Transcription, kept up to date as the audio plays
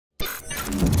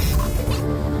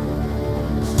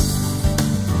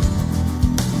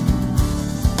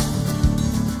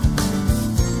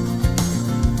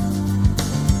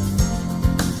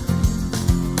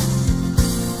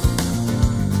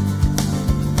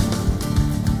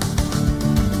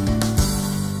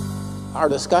our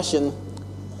discussion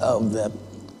of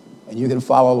and you can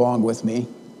follow along with me,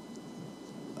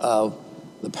 of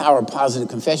the power of positive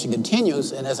confession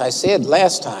continues. And as I said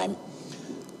last time,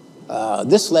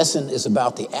 this lesson is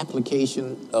about the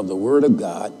application of the Word of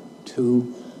God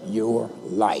to your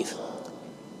life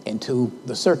and to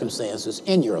the circumstances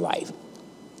in your life.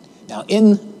 Now,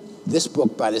 in this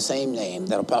book by the same name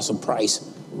that Apostle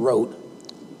Price wrote,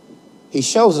 he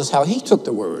shows us how he took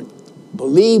the Word,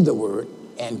 believed the Word,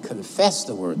 and confessed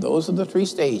the Word. Those are the three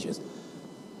stages.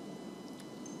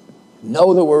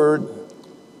 Know the Word,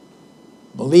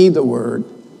 believe the Word,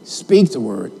 speak the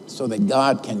Word, so that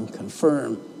God can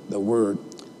confirm the Word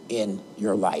in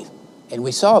your life. And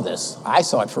we saw this. I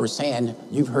saw it firsthand.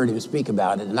 You've heard him speak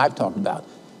about it, and I've talked about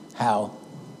how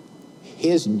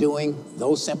his doing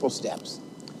those simple steps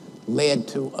led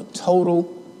to a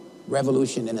total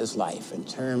revolution in his life in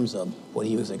terms of what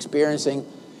he was experiencing,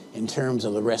 in terms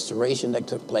of the restoration that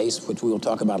took place, which we will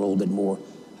talk about a little bit more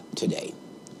today.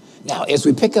 Now, as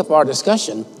we pick up our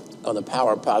discussion of the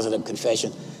power of positive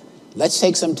confession, let's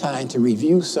take some time to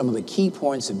review some of the key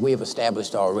points that we have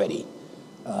established already.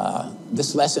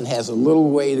 This lesson has a little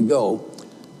way to go,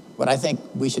 but I think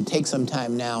we should take some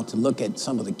time now to look at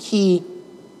some of the key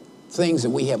things that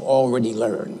we have already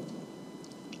learned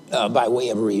by way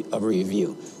of a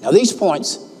review. Now, these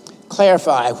points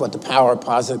clarify what the power of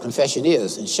positive confession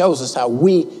is and shows us how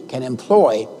we can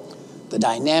employ the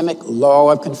dynamic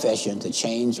law of confession to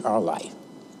change our life.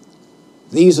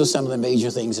 These are some of the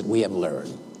major things that we have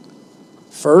learned.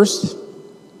 First,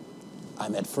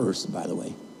 I'm at first, by the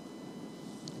way,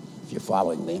 if you're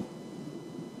following me.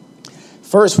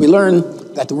 First, we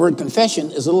learn that the word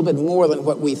confession is a little bit more than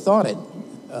what we thought it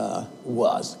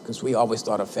was, because we always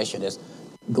thought of confession as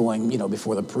going,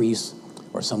 before the priest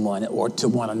or someone or to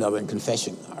one another and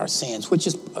confessing our sins, which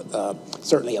is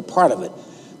certainly a part of it.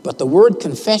 But the word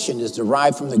confession is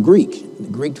derived from the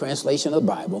Greek translation of the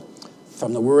Bible,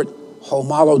 from the word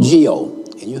homologeo.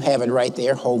 And you have it right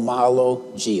there,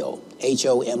 homologeo,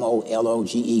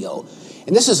 H-O-M-O-L-O-G-E-O.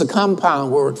 And this is a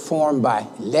compound word formed by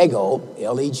lego,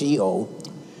 L-E-G-O,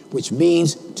 which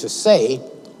means to say,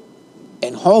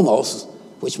 and homos,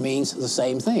 which means the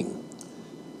same thing.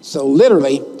 So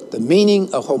literally, the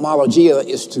meaning of homologia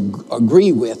is to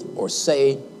agree with or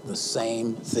say the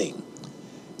same thing.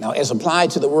 Now, as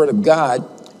applied to the Word of God,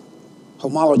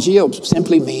 homologia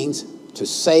simply means to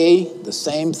say the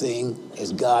same thing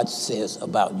as God says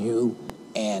about you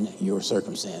and your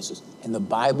circumstances. And the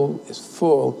Bible is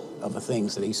full of the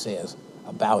things that he says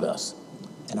about us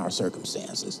and our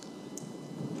circumstances.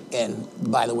 And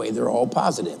by the way, they're all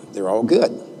positive. They're all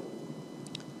good.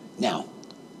 Now,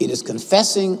 it is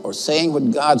confessing or saying what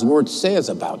God's word says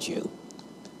about you.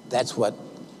 That's what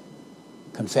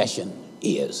confession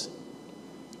is.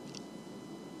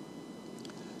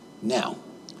 Now,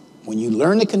 when you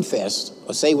learn to confess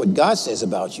or say what God says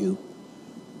about you,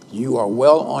 you are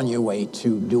well on your way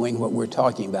to doing what we're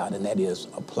talking about, and that is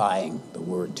applying the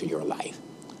word to your life.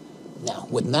 Now,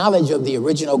 with knowledge of the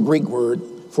original Greek word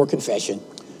for confession,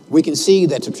 we can see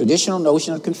that the traditional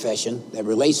notion of confession that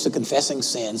relates to confessing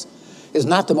sins is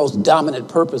not the most dominant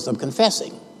purpose of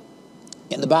confessing.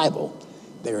 In the Bible,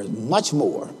 there is much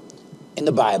more in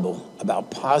the Bible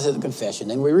about positive confession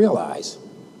than we realize.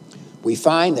 We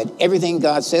find that everything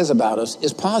God says about us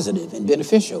is positive and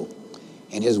beneficial,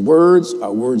 and his words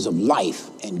are words of life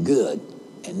and good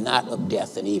and not of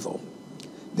death and evil.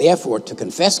 Therefore, to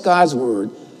confess God's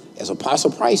word, as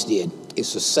Apostle Price did,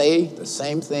 is to say the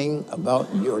same thing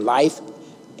about your life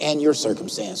and your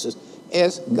circumstances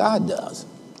as God does.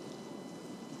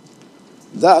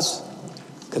 Thus,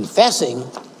 confessing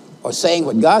or saying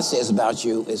what God says about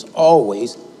you is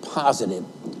always positive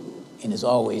and is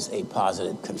always a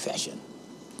positive confession.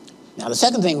 Now, the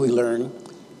second thing we learn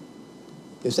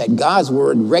is that God's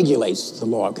word regulates the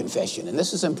law of confession, and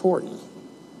this is important.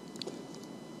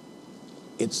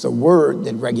 It's the word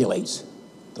that regulates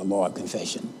the law of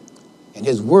confession, and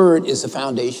his word is the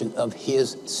foundation of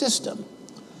his system,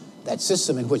 that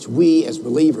system in which we as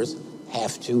believers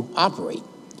have to operate,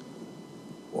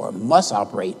 or must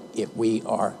operate if we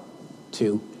are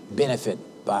to benefit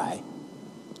by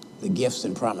the gifts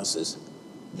and promises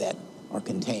that are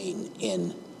contained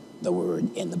in the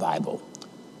word in the Bible.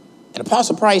 And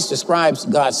Apostle Price describes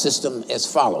God's system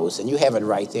as follows, and you have it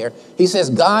right there. He says,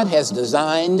 God has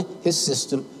designed his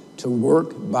system to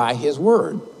work by his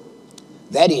word.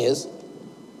 That is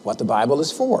what the Bible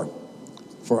is for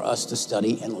us to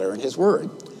study and learn his word.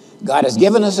 God has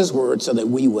given us his word so that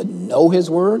we would know his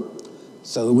word,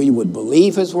 so that we would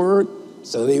believe his word,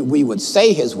 so that we would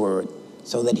say his word,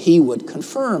 so that he would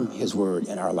confirm his word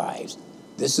in our lives.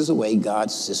 This is the way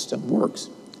God's system works.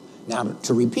 Now,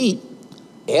 to repeat,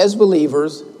 as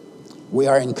believers, we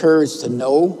are encouraged to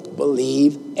know,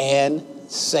 believe, and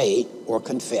say or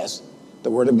confess the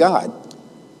Word of God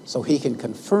so He can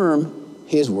confirm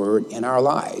His Word in our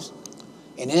lives.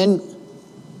 And in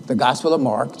the Gospel of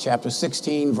Mark, chapter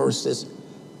 16, verses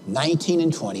 19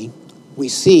 and 20, we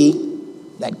see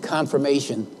that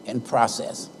confirmation and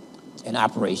process and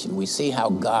operation. We see how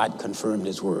God confirmed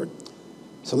His Word.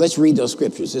 So let's read those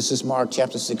scriptures. This is Mark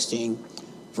chapter 16,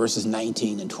 verses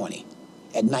 19 and 20.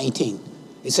 At 19,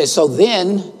 it says, so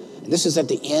then, and this is at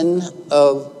the end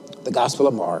of the Gospel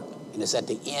of Mark, and it's at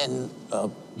the end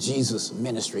of Jesus'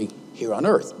 ministry here on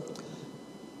earth.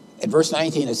 At verse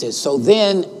 19, it says, so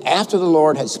then, after the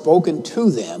Lord had spoken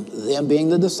to them being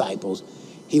the disciples,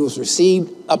 He was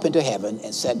received up into heaven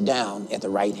and sat down at the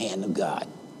right hand of God.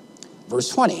 Verse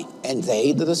 20, and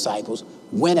they, the disciples,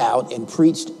 went out and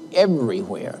preached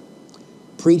everywhere,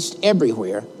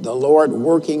 the Lord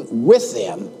working with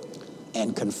them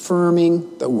and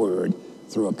confirming the word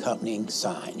through accompanying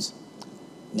signs.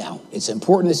 Now, it's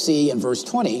important to see in verse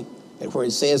 20 that where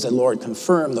it says the Lord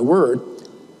confirmed the word,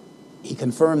 He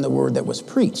confirmed the word that was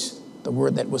preached, the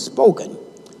word that was spoken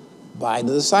by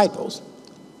the disciples.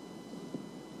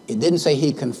 It didn't say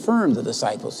He confirmed the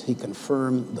disciples. He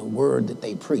confirmed the word that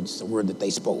they preached, the word that they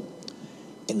spoke.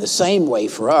 In the same way,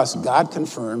 for us, God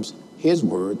confirms His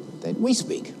word that we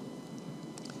speak.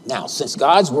 Now, since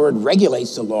God's word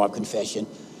regulates the law of confession,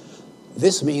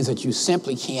 this means that you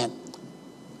simply can't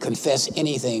confess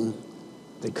anything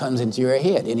that comes into your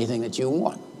head, anything that you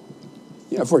want.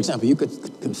 You know, for example, you could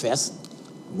confess,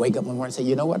 wake up one morning and say,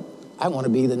 you know what? I want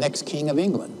to be the next king of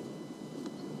England.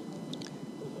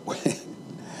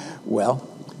 Well,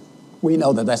 we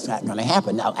know that that's not going to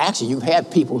happen. Now, actually, you've had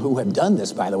people who have done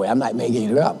this, by the way. I'm not making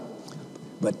it up.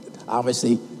 But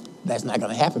obviously, that's not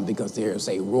going to happen because there's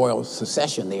a royal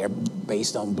succession there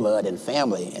based on blood and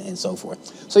family and so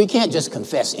forth. So you can't just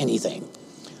confess anything.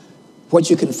 What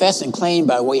you confess and claim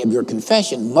by way of your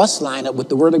confession must line up with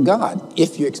the Word of God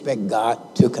if you expect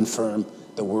God to confirm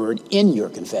the Word in your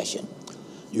confession.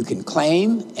 You can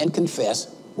claim and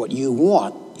confess what you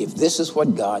want if this is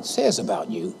what God says about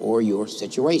you or your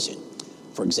situation.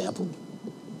 For example,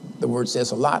 the Word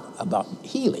says a lot about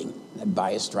healing, that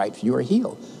by His stripes you are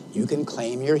healed. You can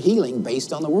claim your healing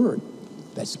based on the Word.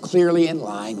 That's clearly in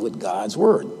line with God's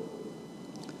Word.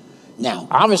 Now,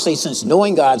 obviously, since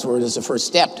knowing God's Word is the first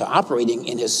step to operating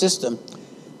in His system,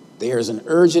 there is an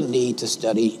urgent need to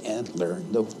study and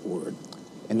learn the Word.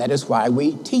 And that is why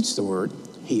we teach the Word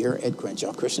here at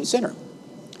Crenshaw Christian Center.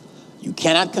 You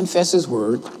cannot confess His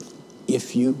Word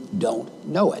if you don't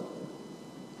know it.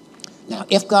 Now,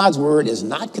 if God's Word is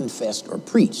not confessed or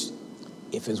preached,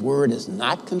 if His Word is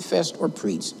not confessed or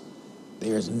preached,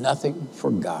 there is nothing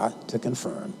for God to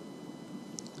confirm.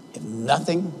 If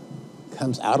nothing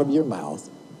comes out of your mouth,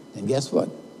 then guess what?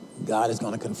 God is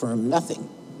going to confirm nothing.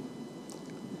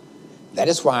 That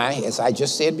is why, as I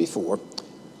just said before,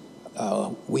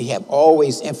 we have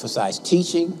always emphasized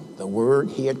teaching the Word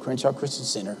here at Crenshaw Christian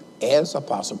Center as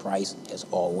Apostle Price has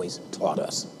always taught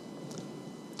us.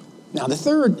 Now, the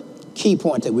third key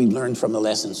point that we've learned from the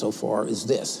lesson so far is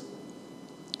this.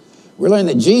 We're learning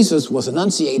that Jesus was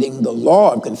enunciating the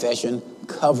law of confession,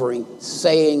 covering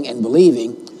saying and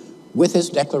believing with His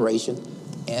declaration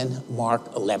in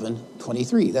Mark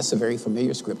 11:23. That's a very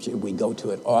familiar scripture. We go to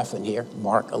it often here,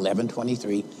 Mark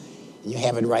 11:23. You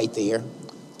have it right there.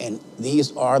 And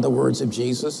these are the words of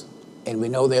Jesus. And we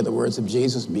know they're the words of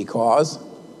Jesus because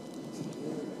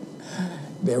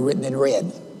they're written in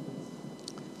red.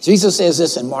 Jesus says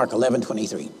this in Mark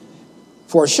 11:23.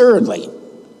 For assuredly,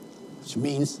 which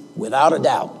means without a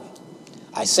doubt,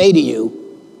 I say to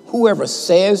you, whoever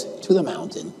says to the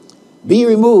mountain, be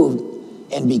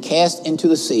removed and be cast into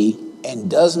the sea, and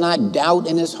does not doubt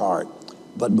in his heart,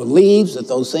 but believes that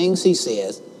those things he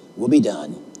says will be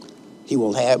done, he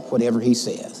will have whatever he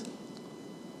says.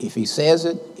 If he says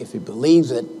it, if he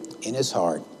believes it in his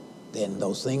heart, then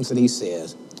those things that he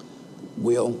says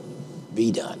will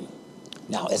be done.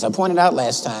 Now, as I pointed out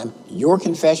last time, your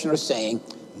confession or saying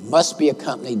must be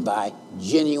accompanied by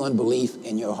genuine belief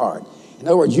in your heart. In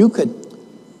other words, you could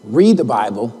read the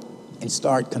Bible and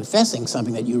start confessing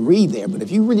something that you read there, but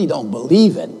if you really don't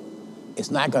believe it,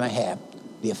 it's not going to have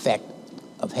the effect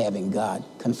of having God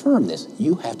confirm this.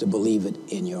 You have to believe it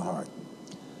in your heart.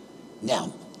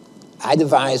 Now, I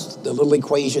devised the little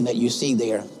equation that you see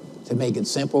there to make it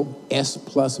simple. S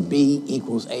plus B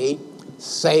equals A.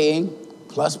 Saying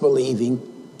plus believing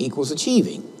equals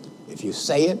achieving. If you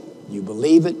say it, you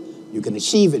believe it, you can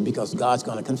achieve it because God's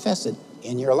going to confess it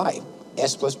in your life.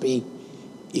 S plus B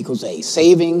equals A.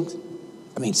 Saying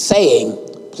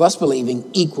plus believing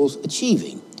equals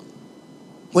achieving.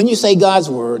 When you say God's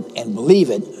word and believe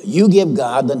it, you give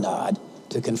God the nod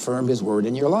to confirm his word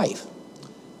in your life.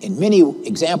 In many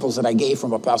examples that I gave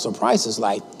from Apostle Price's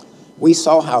life, we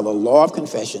saw how the law of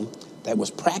confession that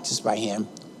was practiced by him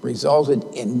resulted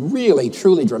in really,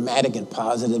 truly dramatic and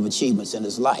positive achievements in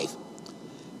his life.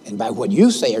 And by what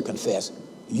you say or confess,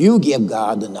 you give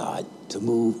God the nod to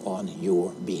move on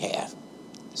your behalf.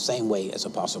 Same way as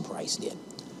Apostle Price did.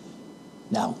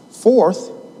 Now, fourth,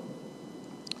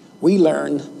 we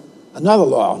learned another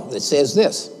law that says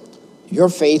this: your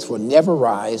faith will never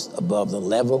rise above the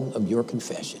level of your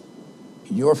confession.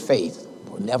 Your faith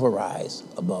will never rise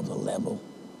above the level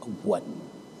of what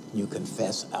you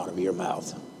confess out of your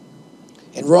mouth.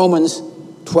 In Romans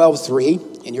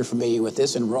 12:3, and you're familiar with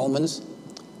this, in Romans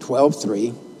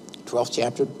 12:3, 12th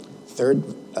chapter,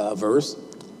 3rd verse,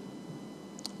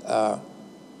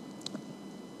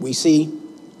 we see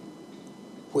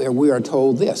where we are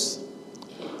told this,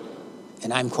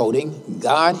 and I'm quoting,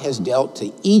 God has dealt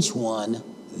to each one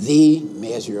the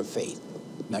measure of faith.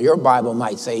 Now, your Bible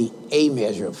might say a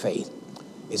measure of faith.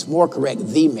 It's more correct,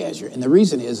 the measure. And the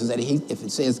reason is that if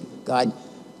it says God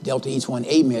dealt to each one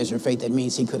a measure of faith, that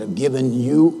means he could have given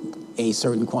you a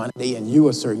certain quantity and you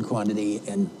a certain quantity,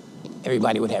 and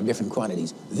everybody would have different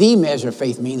quantities. The measure of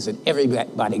faith means that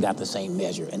everybody got the same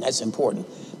measure, and that's important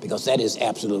because that is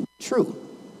absolutely true.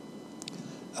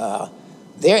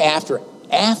 Thereafter,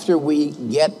 after we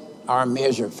get our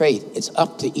measure of faith, it's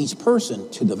up to each person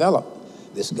to develop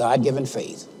this God-given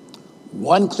faith.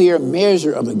 One clear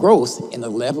measure of the growth in the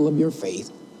level of your faith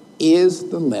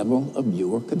is the level of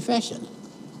your confession.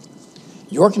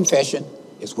 Your confession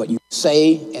is what you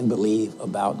say and believe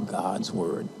about God's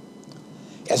word.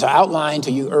 As I outlined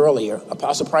to you earlier,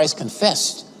 Apostle Price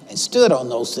confessed and stood on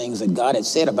those things that God had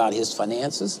said about his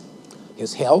finances,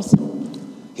 his health,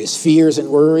 his fears and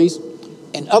worries,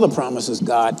 and other promises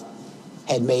God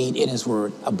had made in his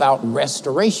word about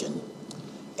restoration.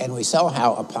 And we saw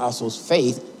how Apostle's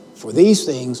faith for these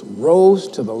things rose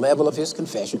to the level of his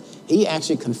confession. He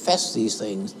actually confessed these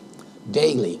things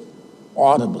daily,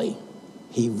 audibly.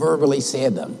 He verbally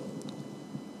said them.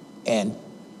 And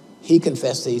he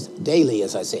confessed these daily,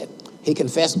 as I said. He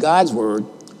confessed God's word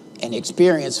and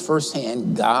experienced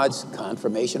firsthand God's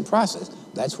confirmation process.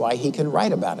 That's why he can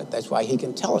write about it. That's why he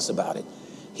can tell us about it.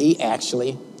 He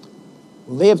actually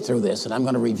lived through this, and I'm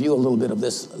going to review a little bit of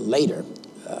this later,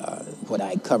 what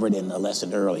I covered in the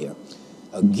lesson earlier.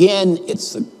 Again,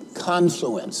 it's the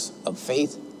confluence of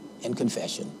faith and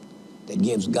confession that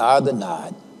gives God the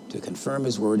nod to confirm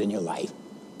his word in your life,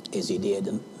 as he did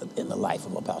in the life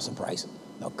of Apostle Price.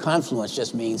 Now, confluence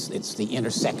just means it's the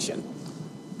intersection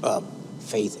of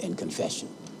faith and confession.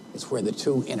 It's where the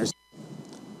two intersect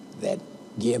that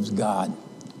gives God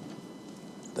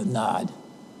the nod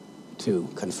to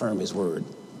confirm his word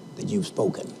that you've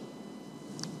spoken.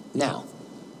 Now,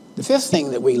 the fifth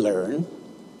thing that we learn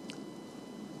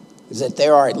is that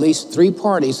there are at least three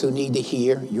parties who need to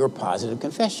hear your positive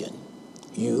confession: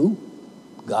 you,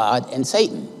 God, and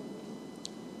Satan.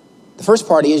 The first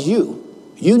party is you.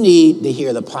 You need to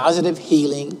hear the positive,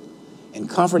 healing, and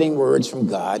comforting words from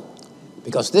God,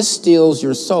 because this stills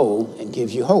your soul and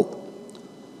gives you hope.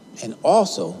 And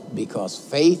also because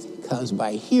faith comes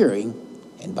by hearing,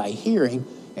 and by hearing,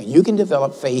 and you can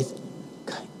develop faith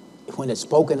when it's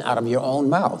spoken out of your own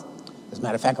mouth. As a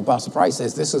matter of fact, Apostle Price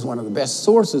says this is one of the best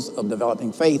sources of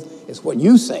developing faith is what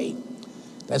you say.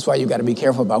 That's why you've got to be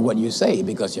careful about what you say,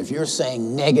 because if you're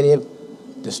saying negative,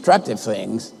 destructive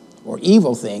things or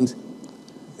evil things,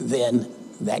 then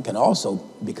that can also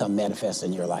become manifest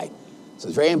in your life. So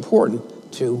it's very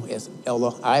important to, as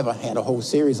Elder Iva had a whole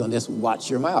series on this, watch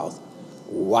your mouth.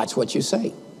 Watch what you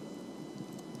say.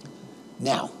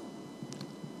 Now,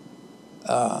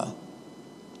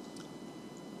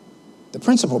 the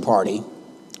principal party,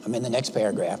 I'm in the next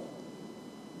paragraph,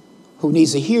 who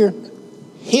needs to hear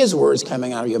his words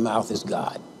coming out of your mouth is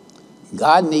God.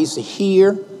 God needs to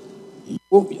hear,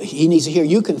 he needs to hear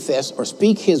you confess or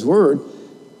speak his word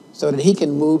so that he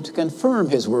can move to confirm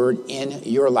his word in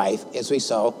your life, as we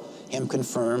saw him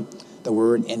confirm the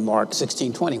word in Mark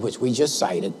 16:20, which we just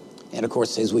cited, and of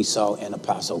course, as we saw in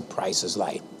Apostle Price's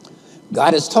life.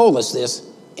 God has told us this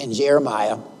in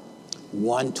Jeremiah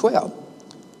 1:12,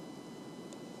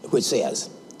 which says,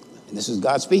 and this is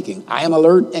God speaking, I am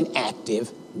alert and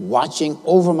active, watching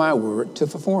over my word to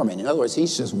perform it. In other words,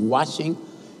 he's just watching,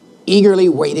 eagerly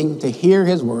waiting to hear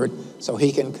his word so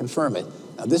he can confirm it.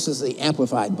 Now, this is the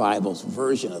Amplified Bible's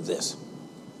version of this,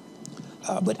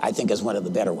 but I think it's one of the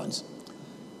better ones.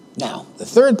 Now, the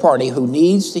third party who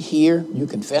needs to hear you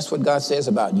confess what God says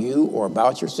about you or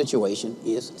about your situation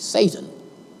is Satan.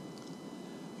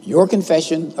 Your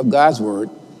confession of God's word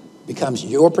becomes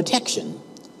your protection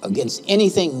against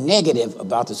anything negative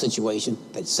about the situation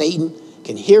that Satan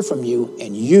can hear from you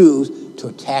and use to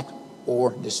attack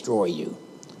or destroy you.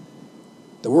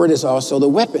 The word is also the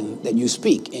weapon that you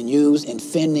speak and use in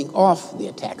fending off the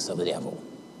attacks of the devil.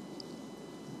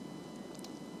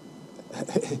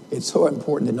 It's so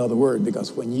important to know the word,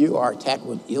 because when you are attacked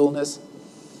with illness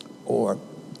or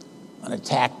an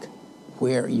attack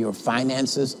where your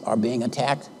finances are being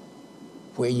attacked,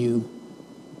 where you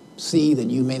see that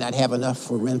you may not have enough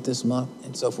for rent this month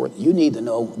and so forth, you need to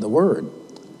know the word.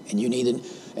 And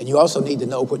you also need to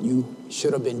know what you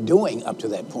should have been doing up to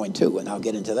that point too, and I'll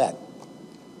get into that.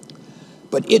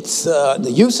 But it's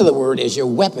the use of the word is your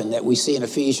weapon that we see in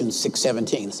Ephesians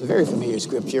 6:17. It's a very familiar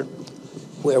scripture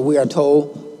where we are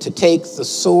told to take the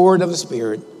sword of the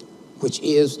Spirit, which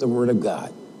is the word of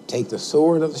God. Take the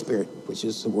sword of the Spirit, which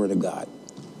is the word of God.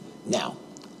 Now,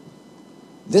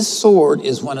 this sword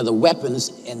is one of the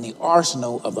weapons in the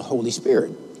arsenal of the Holy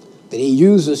Spirit that he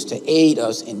uses to aid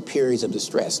us in periods of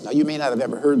distress. Now, you may not have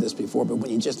ever heard this before, but when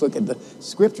you just look at the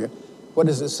scripture, what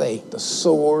does it say? The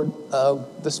sword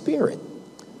of the Spirit.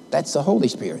 That's the Holy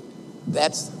Spirit.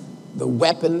 That's the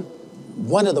weapon,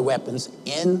 one of the weapons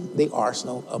in the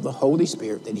arsenal of the Holy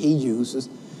Spirit that he uses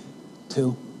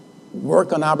to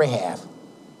work on our behalf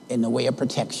in the way of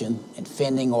protection and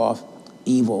fending off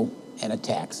evil and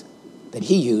attacks that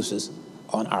he uses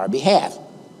on our behalf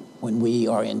when we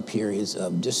are in periods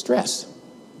of distress.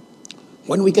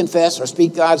 When we confess or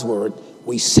speak God's word,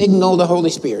 we signal the Holy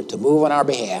Spirit to move on our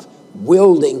behalf,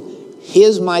 wielding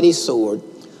his mighty sword,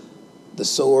 the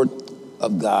sword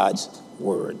of God's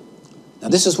word. Now,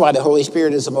 this is why the Holy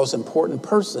Spirit is the most important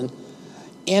person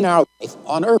in our life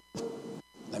on earth.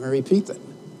 Let me repeat that.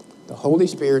 The Holy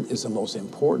Spirit is the most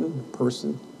important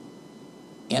person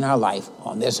in our life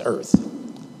on this earth.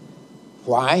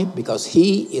 Why? Because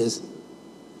he is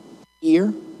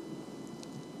here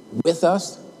with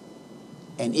us,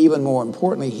 and even more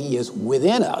importantly, he is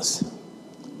within us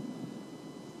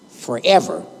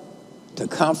forever to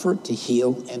comfort, to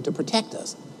heal, and to protect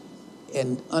us.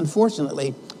 And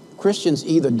unfortunately, Christians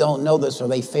either don't know this or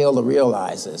they fail to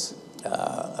realize this.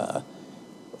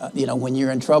 When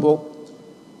you're in trouble,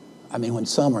 when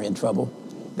some are in trouble,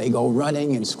 they go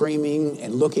running and screaming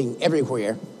and looking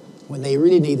everywhere when they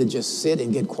really need to just sit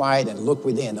and get quiet and look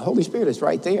within. The Holy Spirit is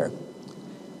right there,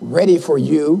 ready for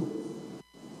you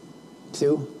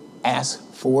to ask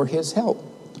for his help.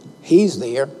 He's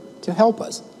there to help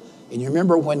us. And you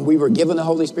remember when we were given the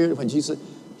Holy Spirit, when Jesus,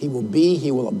 he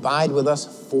will abide with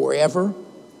us forever.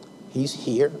 He's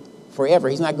here forever.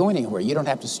 He's not going anywhere. You don't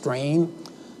have to strain.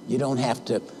 You don't have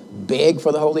to beg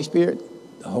for the Holy Spirit.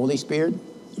 The Holy Spirit,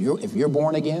 if you're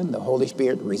born again, the Holy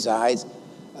Spirit resides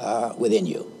within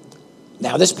you.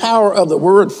 Now, this power of the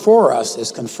word for us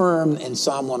is confirmed in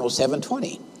Psalm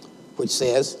 107:20, which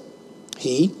says,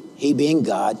 He being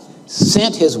God,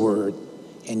 sent his word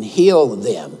and healed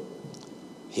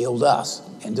us,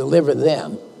 and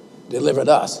delivered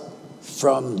us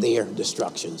from their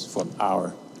destructions, from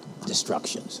our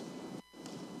destructions.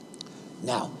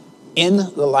 Now, in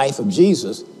the life of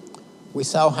Jesus, we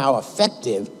saw how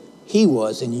effective he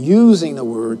was in using the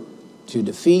word to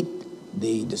defeat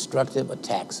the destructive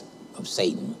attacks of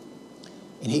Satan.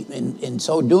 And in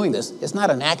so doing this, it's not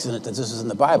an accident that this is in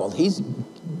the Bible. He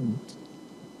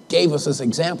gave us this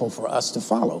example for us to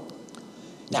follow.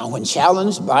 Now, when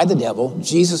challenged by the devil,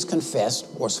 Jesus confessed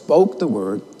or spoke the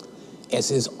word as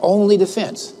his only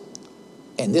defense,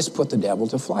 and this put the devil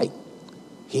to flight.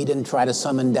 He didn't try to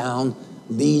summon down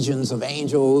legions of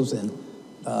angels and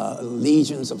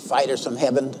legions of fighters from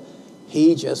heaven.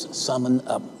 He just summoned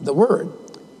up the word,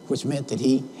 which meant that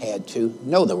he had to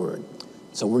know the word.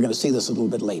 So we're going to see this a little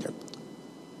bit later.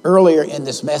 Earlier in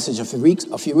this message a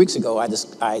few weeks ago,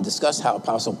 I discussed how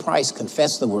Apostle Price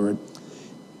confessed the word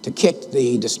to kick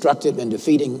the destructive and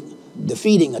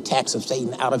defeating attacks of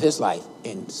Satan out of his life.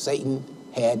 And Satan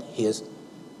had his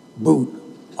boot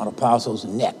on Apostle's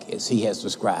neck, as he has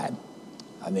described.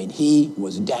 He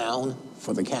was down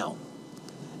for the count.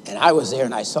 And I was there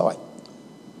and I saw it.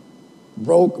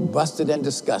 Broke, busted, and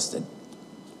disgusted.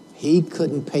 He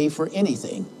couldn't pay for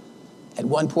anything. At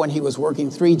one point, he was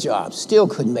working 3 jobs, still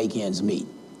couldn't make ends meet.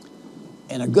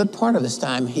 And a good part of this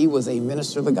time, he was a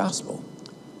minister of the gospel.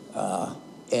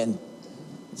 And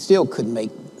still couldn't make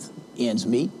ends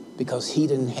meet because he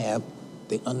didn't have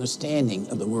the understanding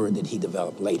of the word that he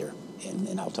developed later.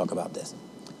 And I'll talk about this.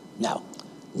 Now,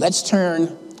 let's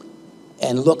turn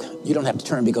and look. You don't have to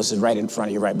turn because it's right in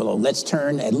front of you, right below. Let's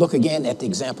turn and look again at the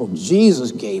example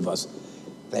Jesus gave us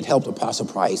that helped Apostle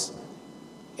Price,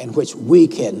 in which we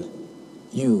can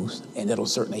use, and it'll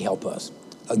certainly help us.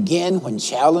 Again, when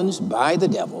challenged by the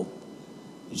devil,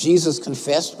 Jesus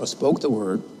confessed or spoke the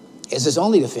word as his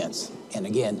only defense. And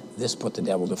again, this put the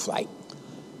devil to flight.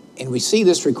 And we see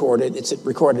this recorded. It's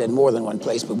recorded in more than one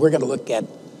place, but we're going to look at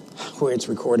where it's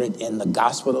recorded in the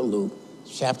Gospel of Luke,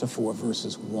 chapter 4,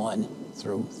 verses 1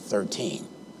 through 13.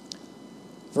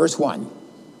 Verse 1,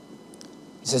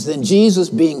 it says, Then Jesus,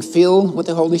 being filled with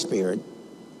the Holy Spirit,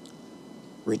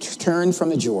 returned from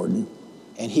the Jordan,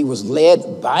 and he was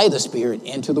led by the Spirit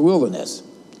into the wilderness.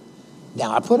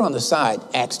 Now, I put on the side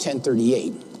Acts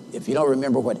 10:38. If you don't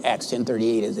remember what Acts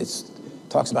 10:38 is, it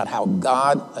talks about how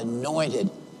God anointed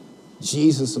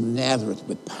Jesus of Nazareth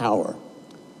with power.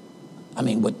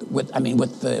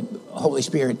 With the Holy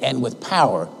Spirit and with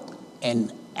power.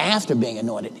 And after being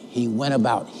anointed, he went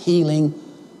about healing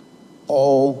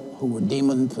all who were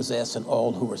demon-possessed and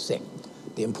all who were sick.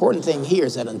 The important thing here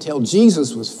is that until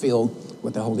Jesus was filled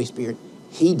with the Holy Spirit,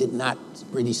 he did not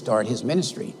really start his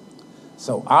ministry.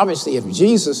 So obviously, if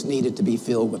Jesus needed to be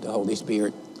filled with the Holy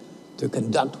Spirit to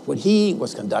conduct what he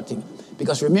was conducting,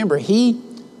 because remember, he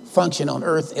functioned on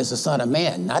earth as the Son of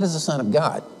Man, not as the Son of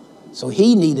God. So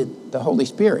he needed the Holy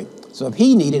Spirit. So if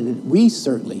he needed it, we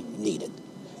certainly need it.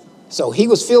 So he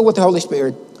was filled with the Holy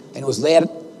Spirit and was led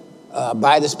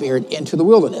by the Spirit into the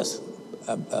wilderness.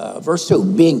 Verse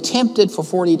 2, being tempted for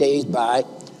 40 days by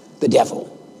the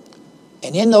devil.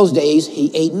 And in those days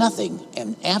he ate nothing.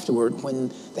 And afterward,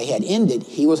 when they had ended,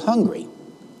 he was hungry.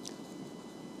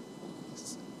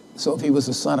 So if he was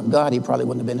the Son of God, he probably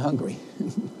wouldn't have been hungry.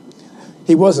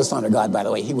 He was the Son of God, by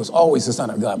the way. He was always the Son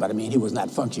of God, but he was not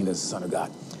functioning as the Son of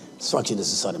God. He functioned as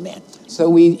the Son of Man.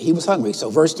 So he was hungry. So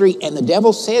verse 3, and the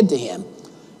devil said to him,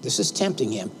 this is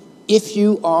tempting him, if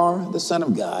you are the Son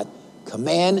of God,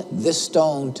 command this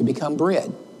stone to become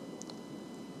bread.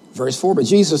 Verse 4, but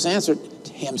Jesus answered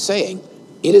him, saying,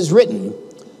 it is written,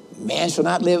 man shall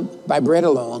not live by bread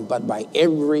alone, but by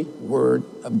every word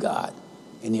of God.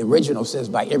 And the original says,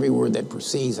 by every word that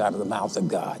proceeds out of the mouth of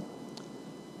God.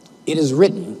 It is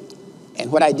written,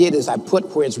 and what I did is I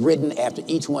put where it's written after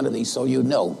each one of these so you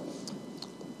know.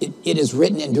 It is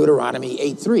written in Deuteronomy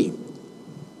 8:3.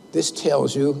 This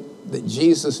tells you that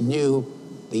Jesus knew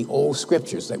the old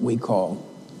scriptures that we call,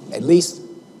 at least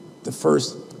the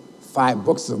first 5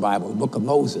 books of the Bible, the book of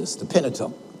Moses, the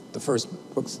Pentateuch, the first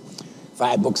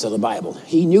 5 books of the Bible.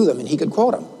 He knew them and he could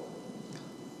quote them.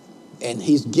 And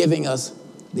he's giving us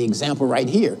the example right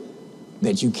here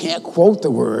that you can't quote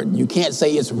the word, you can't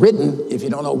say it's written if you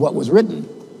don't know what was written.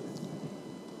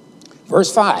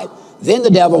 Verse 5, then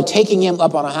the devil, taking him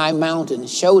up on a high mountain,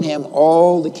 showed him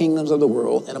all the kingdoms of the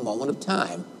world in a moment of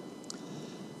time.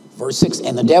 Verse 6,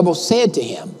 and the devil said to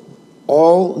him,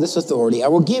 all this authority I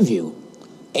will give you,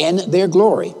 and their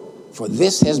glory, for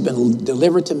this has been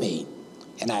delivered to me,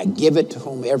 and I give it to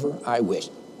whomever I wish.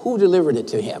 Who delivered it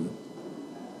to him?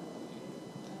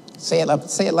 Say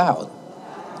it loud.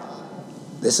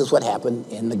 This is what happened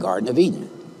in the Garden of Eden.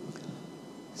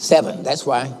 7, that's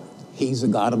why he's the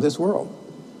God of this world.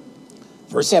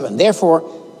 Verse 7, therefore,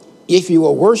 if you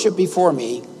will worship before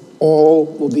me, all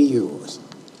will be yours.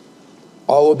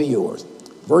 All will be yours.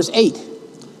 Verse 8,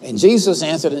 and Jesus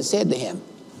answered and said to him,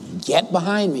 get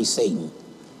behind me, Satan,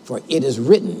 for it is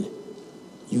written,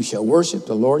 you shall worship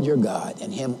the Lord your God,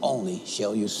 and him only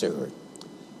shall you serve.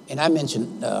 And I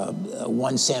mentioned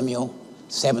 1 Samuel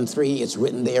 7:3, it's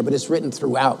written there, but it's written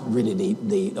throughout really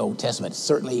the Old Testament,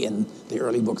 certainly in the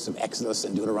early books of Exodus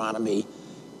and Deuteronomy,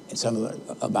 and some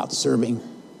of about serving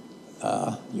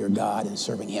your God and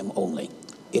serving him only.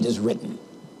 It is written.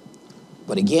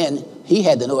 But again, he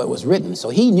had to know it was written, so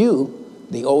he knew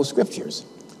the old scriptures.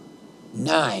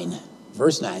 9,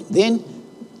 verse 9, then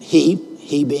he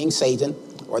being Satan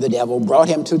or the devil, brought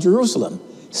him to Jerusalem,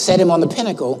 set him on the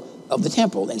pinnacle of the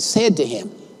temple, and said to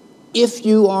him, if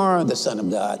you are the Son of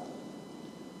God,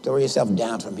 throw yourself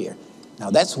down from here. Now,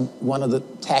 that's one of the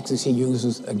tactics he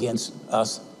uses against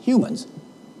us humans.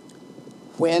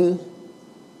 When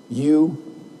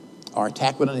you are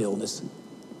attacked with an illness,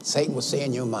 Satan will say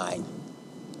in your mind,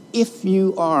 if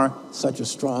you are such a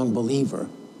strong believer,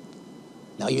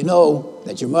 now you know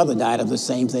that your mother died of the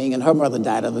same thing and her mother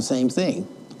died of the same thing.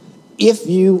 If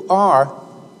you are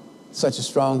such a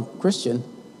strong Christian,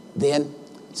 then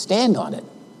stand on it.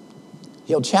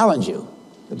 He'll challenge you.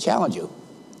 He'll challenge you.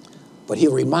 But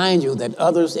he'll remind you that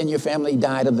others in your family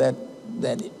died of that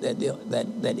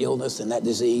illness and that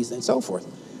disease and so forth.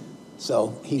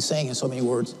 So he's saying in so many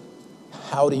words,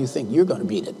 how do you think you're going to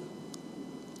beat it?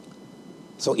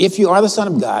 So if you are the Son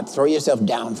of God, throw yourself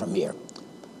down from here.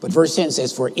 But verse 10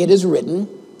 says, for it is written,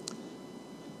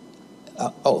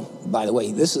 by the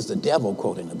way, this is the devil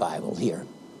quoting the Bible here.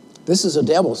 This is the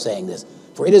devil saying this.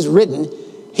 For it is written,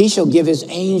 he shall give his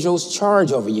angels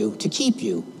charge over you to keep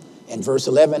you. And verse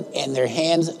 11, and their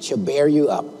hands shall bear you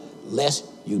up, lest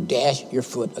you dash your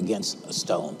foot against a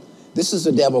stone. This is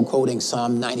the devil quoting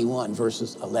Psalm 91,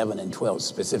 verses 11 and 12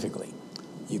 specifically.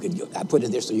 I put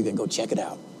it there so you can go check it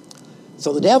out.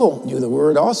 So the devil knew the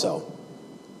word also.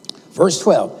 Verse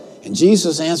 12, and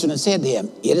Jesus answered and said to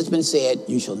him, it has been said,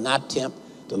 you shall not tempt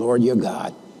the Lord your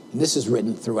God. And this is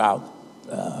written throughout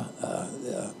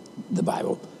the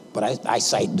Bible, but I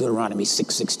cite Deuteronomy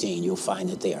 6:16. You'll find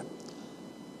it there.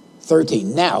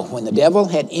 13, now when the devil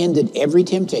had ended every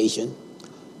temptation,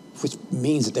 which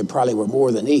means that there probably were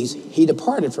more than these, he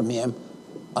departed from him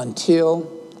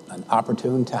until an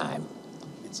opportune time,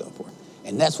 and so forth.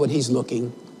 And that's what he's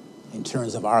looking in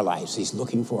terms of our lives. He's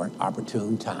looking for an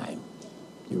opportune time.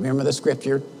 You remember the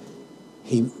scripture?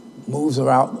 He moves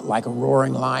around like a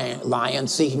roaring lion,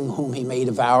 seeking whom he may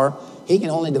devour. He can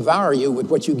only devour you with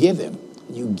what you give him.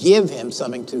 You give him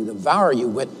something to devour you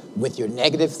with your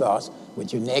negative thoughts,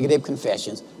 with your negative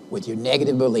confessions, with your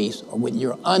negative beliefs, or with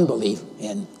your unbelief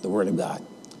in the Word of God.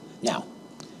 Now,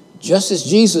 just as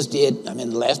Jesus did, I'm in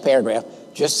the last paragraph,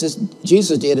 just as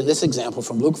Jesus did in this example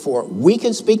from Luke 4, we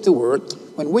can speak the word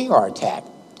when we are attacked.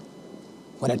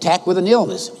 When attacked with an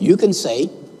illness, you can say,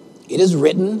 it is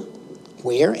written,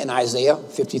 where? In Isaiah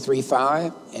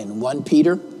 53:5 and 1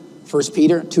 Peter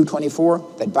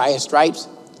 2:24, that by his stripes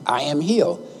I am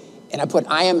healed. And I put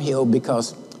I am healed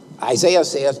because Isaiah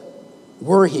says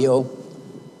we're healed.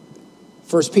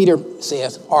 1 Peter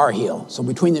says are healed. So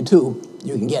between the two,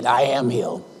 you can get I am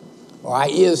healed or I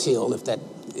is healed if that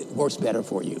works better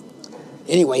for you.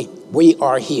 Anyway, we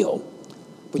are healed.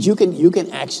 But you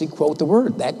can actually quote the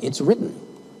word that it's written.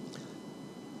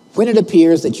 When it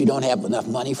appears that you don't have enough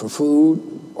money for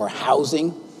food or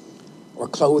housing or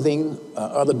clothing,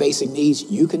 other basic needs,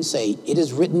 you can say, it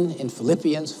is written in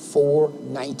Philippians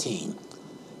 4:19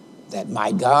 that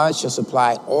my God shall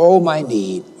supply all my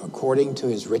need according to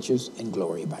his riches and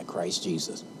glory by Christ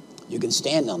Jesus. You can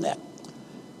stand on that.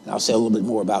 And I'll say a little bit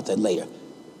more about that later.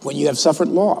 When you have suffered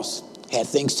loss, had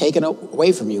things taken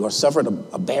away from you, or suffered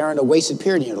a barren or wasted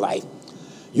period in your life,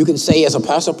 you can say, as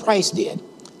Apostle Price did,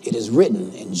 it is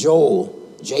written in Joel,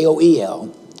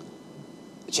 Joel,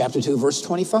 chapter 2, verse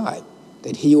 25,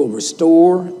 that he will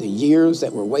restore the years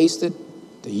that were wasted,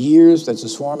 the years that the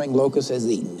swarming locust has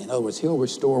eaten. In other words, he'll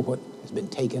restore what has been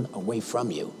taken away from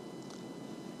you.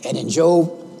 And in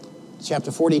Job,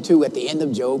 chapter 42, at the end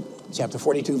of Job, chapter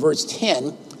 42, verse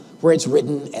 10, where it's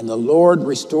written, and the Lord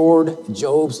restored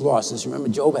Job's losses. Remember,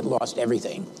 Job had lost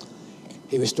everything.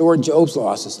 He restored Job's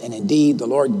losses, and indeed, the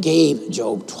Lord gave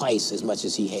Job twice as much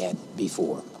as he had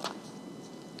before.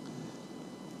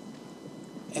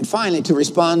 And finally, to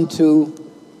respond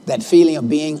to that feeling of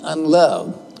being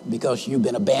unloved because you've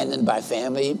been abandoned by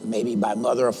family, maybe by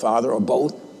mother or father or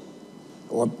both,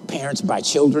 or parents by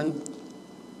children,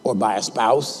 or by a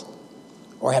spouse,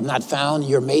 or have not found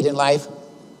your mate in life,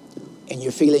 and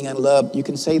you're feeling unloved, you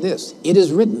can say this. It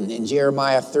is written in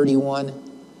Jeremiah 31,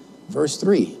 verse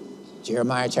 3.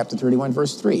 Jeremiah chapter 31,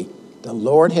 verse 3. The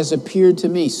Lord has appeared to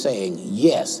me saying,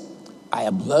 yes, I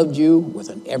have loved you with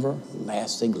an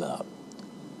everlasting love.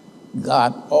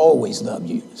 God always loved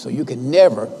you, so you can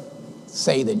never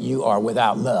say that you are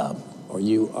without love or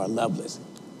you are loveless.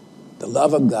 The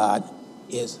love of God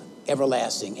is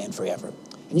everlasting and forever.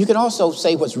 And you can also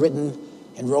say what's written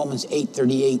in Romans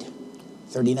 8:38,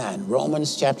 39.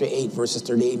 Romans chapter 8, verses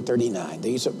 38 and 39.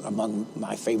 These are among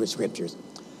my favorite scriptures.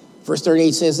 Verse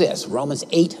 38 says this, Romans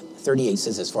 8:38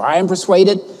 says this, for I am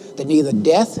persuaded that neither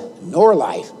death nor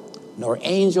life, nor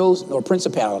angels, nor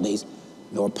principalities,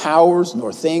 nor powers,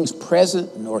 nor things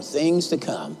present, nor things to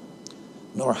come,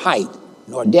 nor height,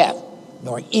 nor depth,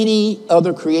 nor any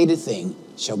other created thing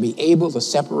shall be able to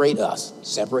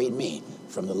separate me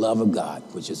from the love of God,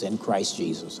 which is in Christ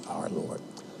Jesus our Lord.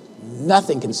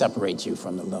 Nothing can separate you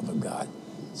from the love of God.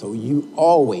 So you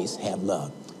always have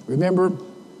love. Remember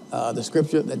the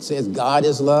scripture that says God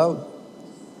is love?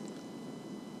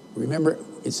 Remember,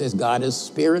 it says God is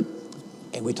spirit.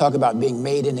 And we talk about being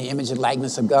made in the image and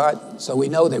likeness of God. So we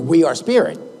know that we are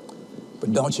spirit.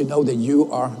 But don't you know that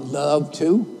you are love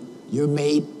too? You're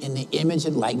made in the image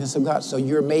and likeness of God. So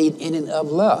you're made in and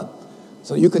of love.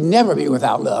 So you could never be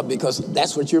without love because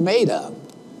that's what you're made of.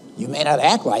 You may not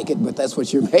act like it, but that's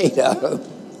what you're made of.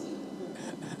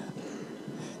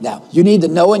 Now, you need to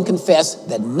know and confess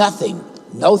that nothing,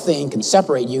 no thing can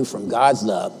separate you from God's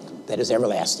love that is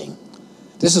everlasting.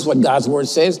 This is what God's word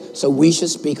says, so we should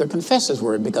speak or confess his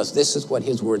word because this is what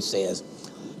his word says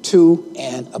to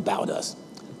and about us.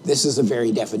 This is the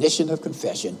very definition of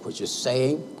confession, which is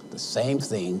saying the same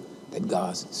thing that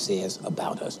God says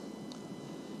about us.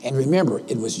 And remember,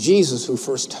 it was Jesus who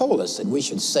first told us that we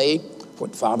should say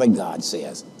what Father God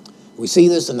says. We see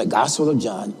this in the Gospel of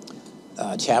John,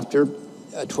 chapter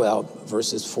 12,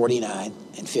 verses 49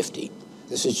 and 50.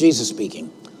 This is Jesus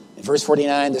speaking. In verse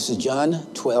 49, this is John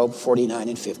 12, 49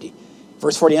 and 50.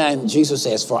 Verse 49, Jesus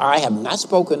says, "For I have not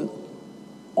spoken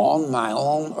on my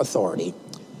own authority,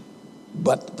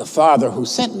 but the Father who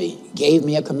sent me gave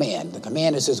me a command." The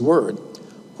command is his word.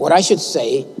 What I should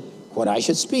say, what I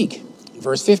should speak.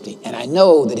 Verse 50, "And I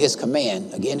know that his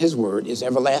command," again his word, "is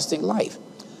everlasting life.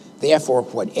 Therefore,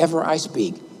 whatever I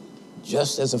speak,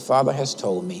 just as the Father has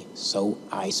told me, so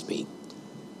I speak."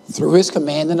 Through his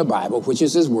command in the Bible, which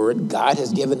is his word, God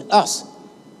has given us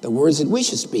the words that we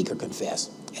should speak or confess.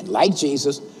 And like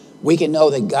Jesus, we can know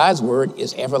that God's word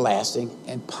is everlasting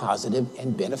and positive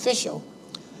and beneficial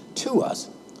to us.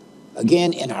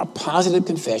 Again, in our positive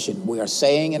confession, we are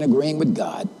saying and agreeing with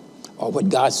God, or what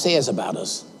God says about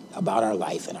us, about our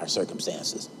life and our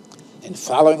circumstances. And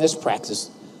following this practice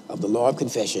of the law of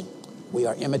confession, we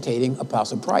are imitating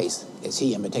Apostle Christ as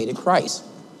he imitated Christ.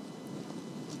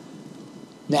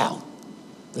 Now,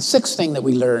 the sixth thing that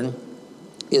we learn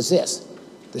is this.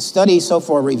 The study so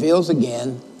far reveals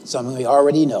again, something we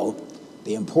already know,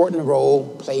 the important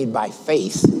role played by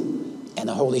faith and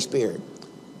the Holy Spirit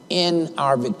in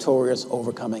our victorious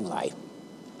overcoming life.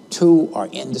 Two are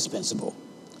indispensable.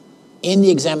 In the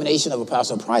examination of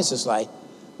Apostle Christ's life,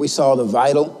 we saw the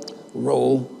vital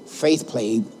role faith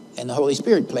played and the Holy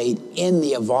Spirit played in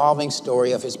the evolving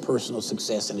story of his personal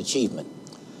success and achievement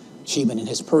in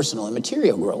his personal and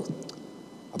material growth.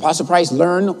 Apostle Christ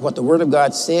learned what the Word of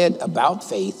God said about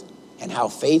faith and how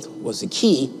faith was the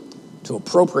key to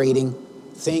appropriating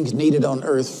things needed on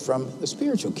earth from the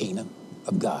spiritual kingdom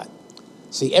of God.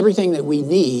 See, everything that we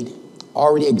need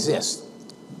already exists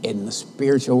in the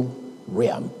spiritual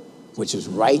realm, which is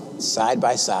right side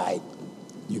by side.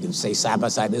 You can say side by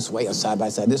side this way or side by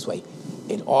side this way.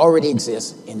 It already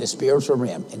exists in the spiritual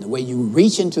realm. And the way you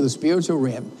reach into the spiritual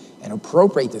realm and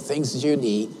appropriate the things that you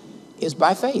need is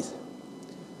by faith.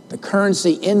 The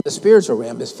currency in the spiritual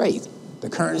realm is faith. The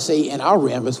currency in our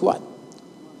realm is what?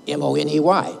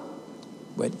 M-O-N-E-Y.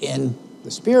 But in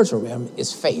the spiritual realm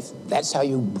is faith. That's how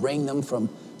you bring them from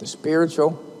the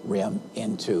spiritual realm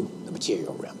into the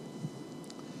material realm.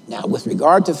 Now, with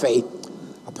regard to faith,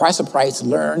 Apostle Christ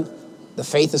learned the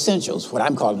faith essentials, what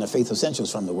I'm calling the faith essentials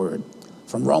from the Word.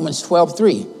 From Romans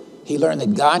 12:3, he learned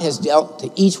that God has dealt to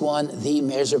each one the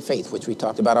measure of faith, which we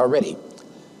talked about already.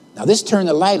 Now, this turned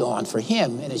the light on for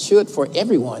him, and it should for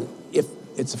everyone if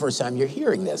it's the first time you're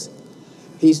hearing this.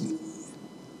 He's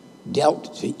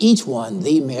dealt to each one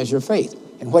the measure of faith.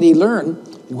 And what he learned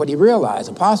and what he realized,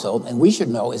 Apostle, and we should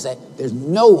know, is that there's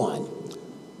no one,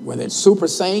 whether it's super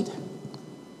saint,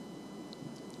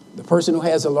 the person who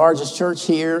has the largest church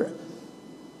here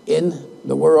in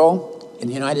the world, in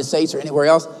the United States or anywhere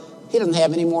else, he doesn't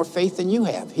have any more faith than you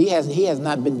have. He has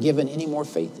not been given any more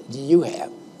faith than you have.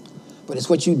 But it's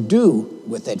what you do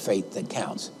with that faith that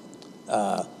counts.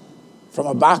 From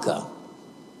Habakkuk,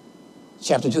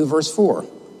 chapter 2, verse 4,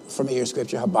 familiar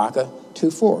scripture, Habakkuk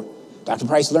 2:4. Dr.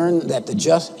 Price learned that the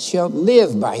just shall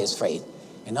live by his faith.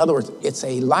 In other words, it's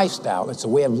a lifestyle, it's a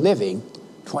way of living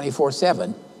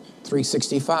 24/7,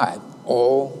 365,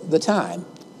 all the time.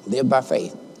 Live by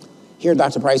faith. Here,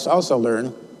 Dr. Price also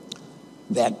learned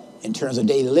that in terms of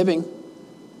daily living,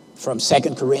 from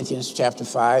 2 Corinthians chapter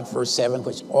 5, verse 7,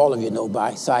 which all of you know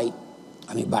by sight.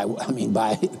 You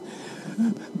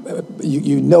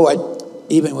know it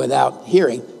even without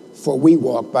hearing. For we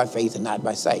walk by faith and not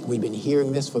by sight. We've been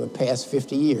hearing this for the past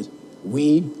 50 years.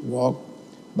 We walk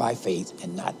by faith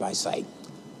and not by sight.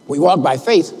 We walk by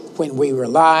faith when we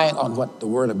rely on what the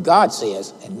Word of God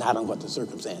says and not on what the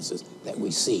circumstances that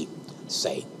we see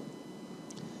say.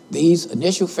 These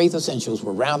initial faith essentials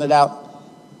were rounded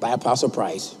out by Apostle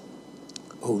Price,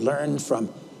 who learned from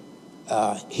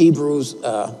Hebrews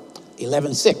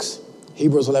 11:6.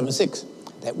 Hebrews 11:6.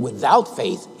 That without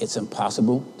faith, it's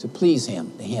impossible to please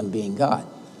him, him being God.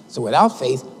 So without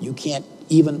faith, you can't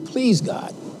even please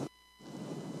God.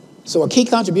 So a key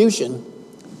contribution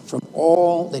from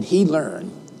all that he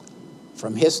learned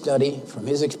from his study, from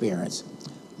his experience,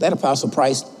 led Apostle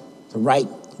Price to write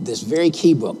this very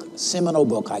key book, seminal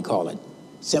book, I call it.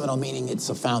 Seminal meaning it's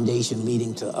a foundation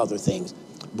leading to other things.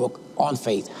 Book on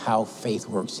faith, how faith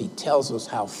works. He tells us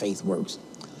how faith works.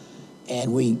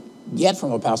 And we get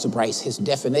from Apostle Price his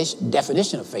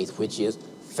definition of faith, which is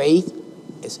faith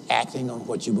is acting on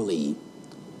what you believe.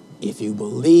 If you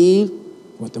believe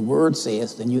what the Word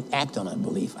says, then you act on that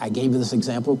belief. I gave you this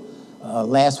example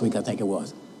last week, I think it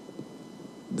was.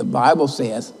 The Bible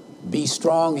says Be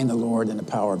strong in the Lord and the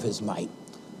power of his might.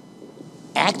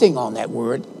 Acting on that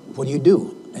word, what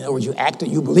do? In other words, you act it,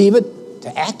 you believe it.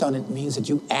 To act on it means that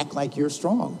you act like you're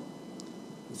strong.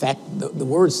 In fact, the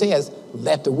word says,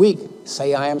 let the weak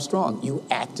say I am strong. You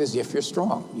act as if you're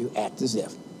strong. You act as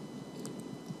if.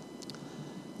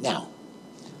 Now,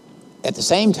 at the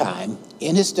same time,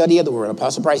 in his study of the word,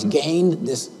 Apostle Price gained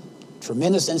this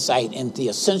tremendous insight into the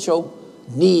essential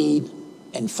need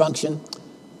and function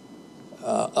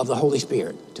of the Holy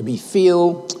Spirit, to be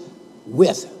filled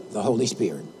with the Holy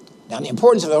Spirit. Now, the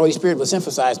importance of the Holy Spirit was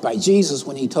emphasized by Jesus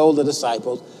when he told the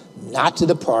disciples not to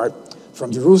depart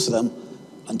from Jerusalem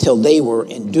until they were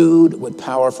endued with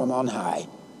power from on high.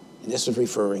 And this is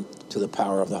referring to the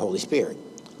power of the Holy Spirit.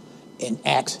 In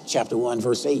Acts chapter 1,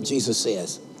 verse 8, Jesus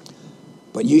says,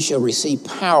 but you shall receive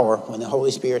power when the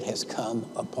Holy Spirit has come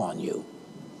upon you.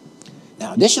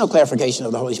 Now, additional clarification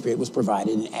of the Holy Spirit was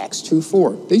provided in Acts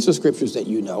 2:4. These are scriptures that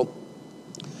you know.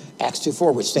 Acts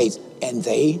 2:4, which states, and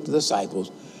they, the disciples,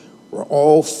 were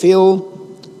all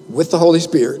filled with the Holy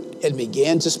Spirit and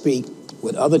began to speak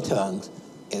with other tongues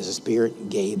as the Spirit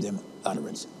gave them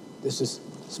utterance. This is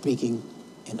speaking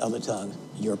in other tongues,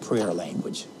 your prayer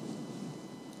language.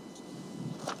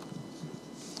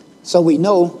 So we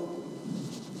know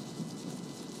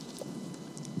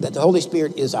that the Holy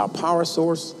Spirit is our power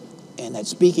source, and that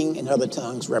speaking in other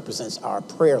tongues represents our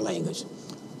prayer language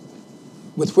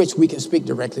with which we can speak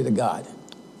directly to God.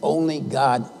 Only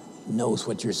God knows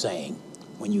what you're saying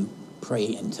when you pray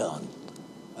in tongue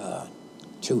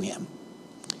to him.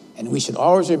 And we should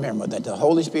always remember that the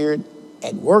Holy Spirit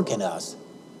at work in us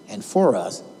and for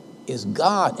us is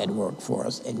God at work for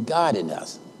us and God in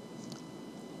us.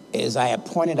 As I have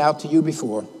pointed out to you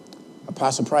before,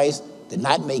 Apostle Price did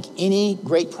not make any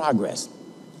great progress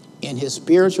in his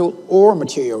spiritual or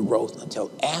material growth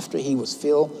until after he was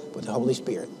filled with the Holy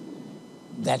Spirit.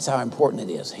 That's how important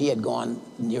it is. He had gone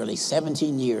nearly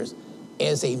 17 years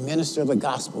as a minister of the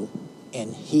gospel,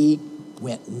 and he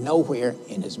went nowhere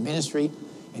in his ministry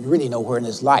and really nowhere in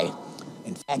his life.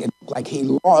 In fact, it looked like he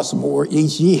lost more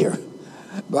each year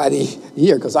by the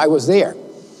year, because I was there.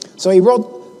 So he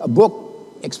wrote a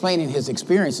book explaining his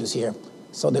experiences here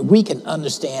so that we can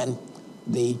understand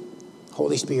the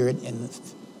Holy Spirit and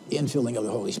the infilling of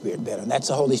the Holy Spirit better. And that's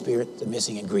the Holy Spirit, the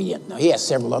missing ingredient. Now, he has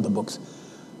several other books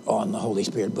on the Holy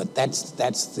Spirit, but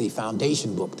that's the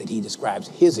foundation book that he describes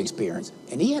his experience.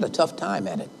 And he had a tough time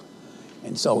at it.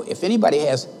 And so if anybody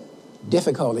has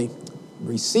difficulty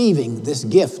receiving this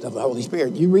gift of the Holy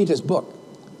Spirit, you read his book,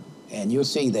 and you'll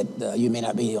see that you may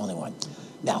not be the only one.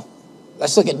 Now,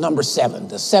 let's look at number 7,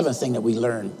 the seventh thing that we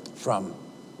learned from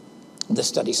this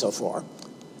study so far.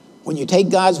 When you take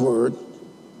God's word,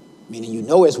 meaning you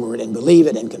know his word and believe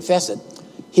it and confess it,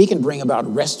 he can bring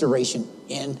about restoration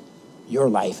in your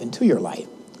life and to your life.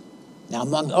 Now,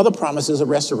 among other promises of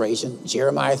restoration,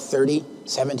 Jeremiah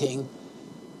 30:17,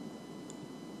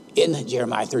 in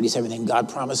Jeremiah 30:17, God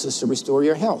promises to restore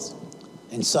your health.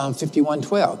 In Psalm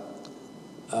 51:12,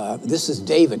 this is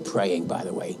David praying, by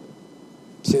the way,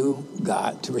 to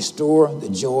God to restore the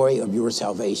joy of your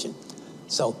salvation.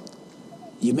 So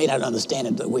you may not understand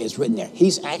it the way it's written there.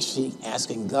 He's actually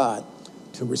asking God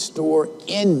to restore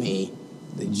in me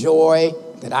the joy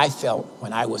that I felt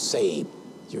when I was saved,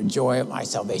 your joy of my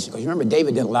salvation. Because you remember,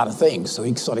 David did a lot of things, so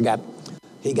he sort of got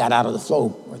out of the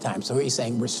flow over time. So he's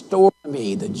saying, restore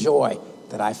me the joy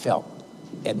that I felt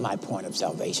at my point of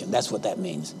salvation. That's what that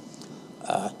means.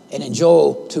 And in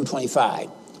Joel 2:25,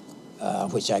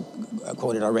 which I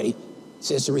quoted already, it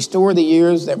says to restore the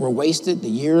years that were wasted, the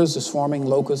years the swarming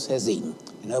locust has eaten.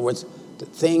 In other words, the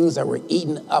things that were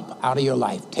eaten up out of your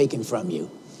life, taken from you.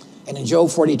 And in Job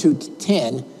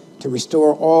 42:10, to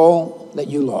restore all that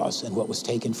you lost and what was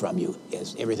taken from you,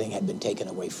 as everything had been taken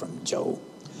away from Job.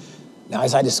 Now,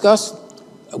 as I discussed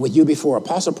with you before,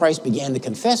 Apostle Price began to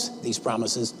confess these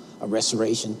promises of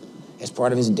restoration as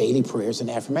part of his daily prayers and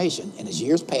affirmation. And as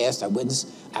years passed, I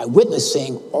witnessed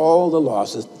seeing all the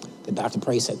losses that Dr.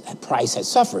 Price had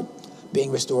suffered being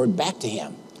restored back to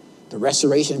him. The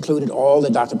restoration included all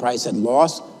that Dr. Price had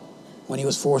lost when he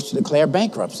was forced to declare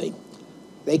bankruptcy.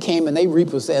 They came and they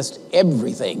repossessed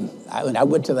everything. When I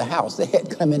went to the house, they had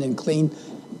come in and cleaned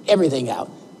everything out.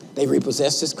 They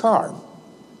repossessed his car.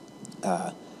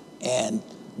 And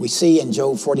we see in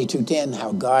Job 42:10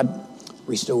 how God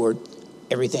restored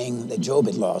everything that Job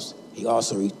had lost. He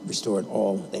also restored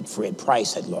all that Fred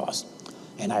Price had lost.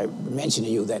 And I mentioned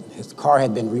to you that his car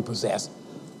had been repossessed,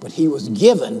 but he was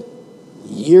given,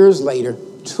 years later,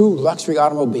 2 luxury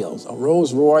automobiles, a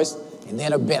Rolls Royce and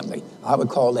then a Bentley. I would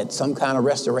call that some kind of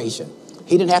restoration.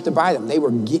 He didn't have to buy them. They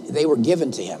were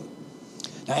given to him.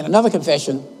 Now, in another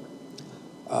confession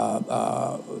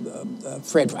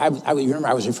Fred, I remember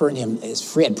I was referring to him as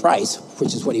Fred Price,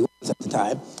 which is what he was at the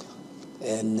time.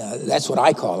 And that's what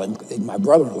I call him, my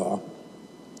brother-in-law.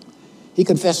 He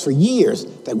confessed for years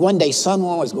that one day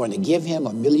someone was going to give him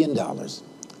 $1 million.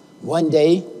 One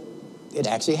day, it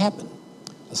actually happened.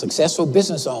 A successful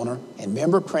business owner and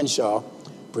member Crenshaw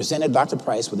presented Dr.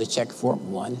 Price with a check for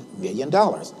 $1 million.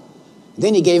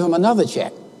 Then he gave him another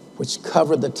check, which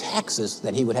covered the taxes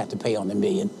that he would have to pay on the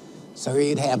million, so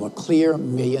he'd have a clear $1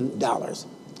 million.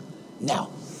 Now,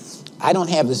 I don't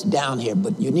have this down here,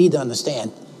 but you need to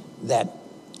understand that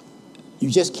you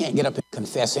just can't get up and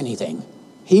confess anything.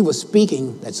 He was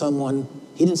speaking that someone,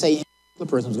 he didn't say the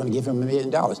person was going to give him $1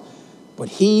 million, but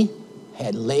he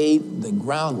had laid the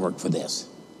groundwork for this.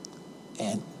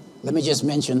 And let me just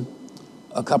mention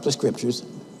a couple of scriptures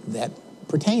that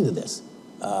pertain to this.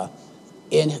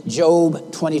 In Job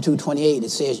 22:28, it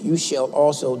says, you shall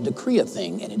also decree a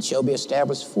thing, and it shall be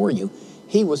established for you.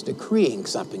 He was decreeing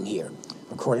something here,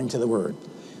 according to the word.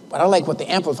 But I like what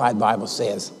the Amplified Bible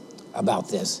says about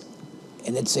this.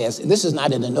 And it says, and this is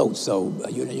not in the notes, so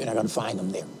you're not going to find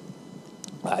them there.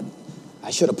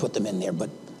 I should have put them in there, but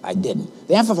I didn't.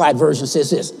 The Amplified Version says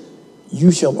this,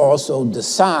 you shall also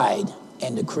decide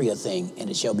and decree a thing, and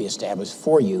it shall be established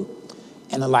for you,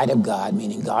 and the light of God,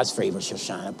 meaning God's favor, shall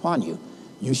shine upon you.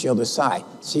 You shall decide.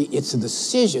 See, it's a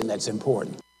decision that's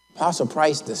important. Apostle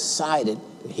Price decided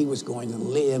that he was going to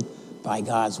live by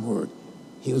God's word.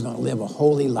 He was going to live a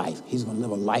holy life. He was going to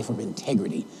live a life of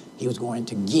integrity. He was going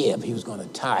to give. He was going to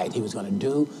tithe. He was going to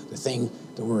do the thing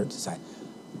the word decided.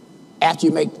 After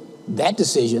you make that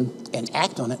decision and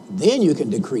act on it, then you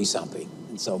can decree something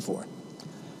and so forth.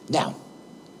 Now,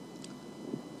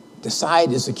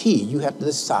 decide is the key. You have to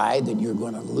decide that you're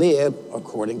going to live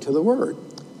according to the word.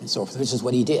 And so forth, which is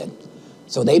what he did.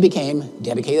 So they became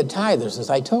dedicated tithers, as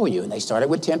I told you, and they started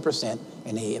with 10%,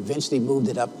 and they eventually moved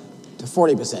it up to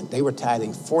 40%. They were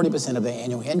tithing 40% of their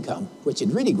annual income, which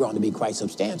had really grown to be quite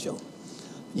substantial.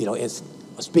 You know, it's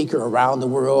a speaker around the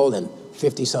world and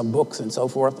 50-some books and so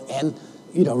forth, and,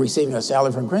 you know, receiving a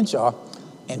salary from Crenshaw,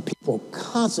 and people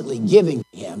constantly giving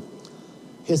to him.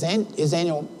 His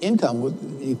annual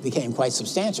income became quite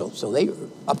substantial, so they were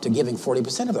up to giving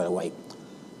 40% of that away.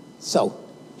 So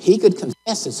he could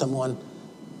confess that someone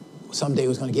someday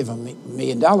was going to give him $1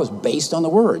 million based on the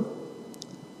word.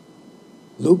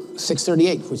 Luke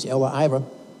 6:38, which Ella Ivor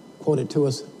quoted to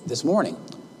us this morning.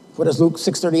 What does Luke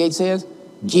 6:38 says?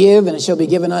 Give, and it shall be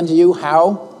given unto you.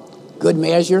 How? Good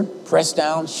measure, pressed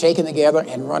down, shaken together,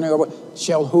 and running over.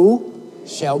 Shall who?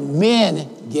 Shall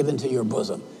men give into your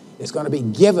bosom. It's going to be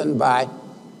given by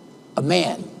a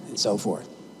man, and so forth.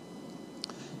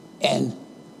 And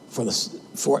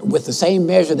with the same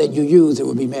measure that you use, it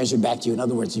will be measured back to you. In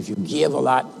other words, if you give a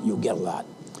lot, you'll get a lot.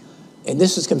 And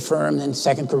this is confirmed in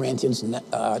 2 Corinthians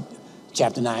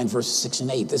chapter 9, verses 6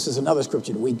 and 8. This is another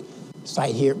scripture that we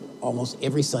cite here almost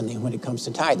every Sunday when it comes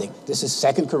to tithing. This is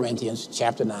 2 Corinthians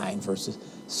chapter 9, verses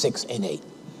 6 and 8.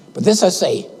 But this I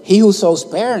say, he who sows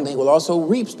sparingly will also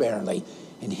reap sparingly,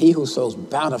 and he who sows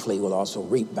bountifully will also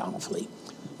reap bountifully.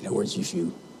 In other words, if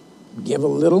you give a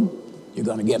little, you're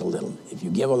going to get a little. If you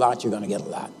give a lot, you're going to get a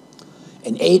lot.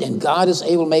 And 8, and God is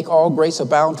able to make all grace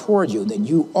abound toward you, that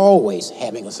you always,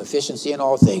 having a sufficiency in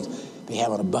all things, may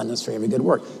have an abundance for every good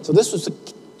work. So this was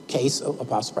the case of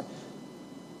Apostle Paul.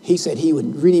 He said he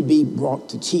would really be brought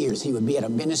to tears. He would be at a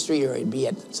ministry or he'd be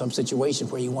at some situation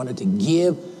where he wanted to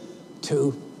give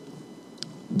to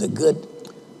the good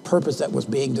purpose that was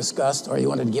being discussed, or he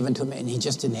wanted to give it to him, and he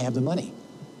just didn't have the money.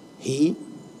 He,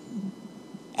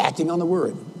 acting on the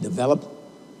word, developed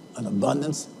an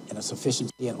abundance and a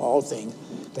sufficiency in all things,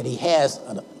 that he has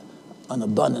an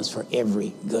abundance for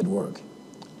every good work.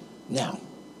 Now,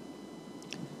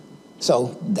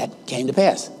 so that came to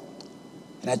pass.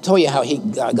 And I told you how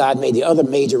God made the other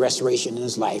major restoration in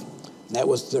his life, and that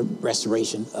was the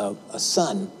restoration of a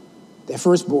son. Their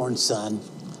firstborn son,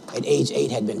 at age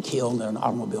 8, had been killed in an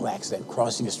automobile accident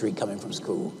crossing the street coming from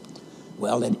school.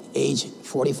 Well, at age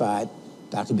 45,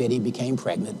 Dr. Betty became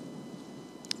pregnant,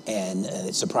 and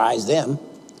it surprised them.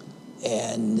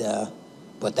 And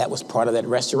but that was part of that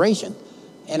restoration.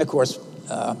 And of course,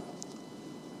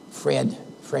 Fred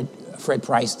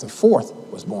Price IV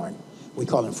was born. We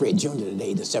call him Fred Jr.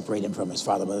 today to separate him from his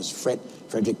father, but it was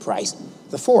Frederick Price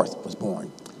IV was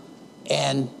born.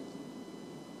 And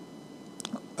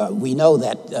we know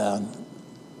that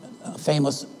a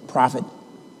famous prophet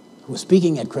who was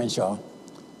speaking at Crenshaw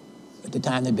at the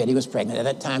time that Betty was pregnant. At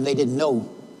that time, they didn't know,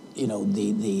 you know,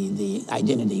 the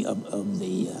identity of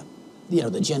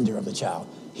the gender of the child.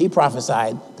 He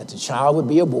prophesied that the child would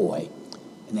be a boy,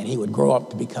 and that he would grow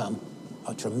up to become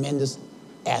a tremendous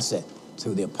asset to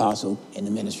the apostle in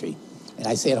the ministry. And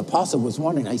I said, apostle was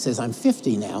wondering, he says, I'm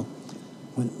 50 now.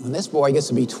 When this boy gets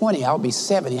to be 20, I'll be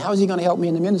 70. How is he going to help me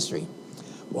in the ministry?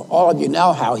 Well, all of you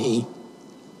know how he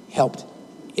helped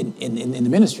in the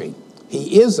ministry.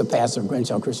 He is the pastor of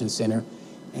Greenchild Christian Center,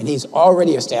 and he's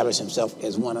already established himself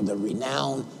as one of the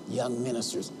renowned young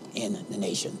ministers in the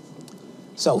nation.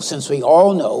 So since we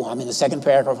all know, I'm in the second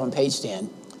paragraph on page 10,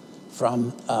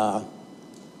 from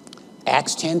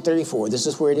Acts 10:34. This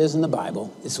is where it is in the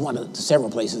Bible. It's one of the several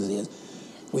places it is.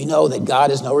 We know that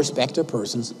God is no respecter of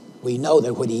persons. We know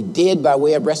that what he did by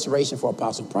way of restoration for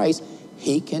Apostle Price,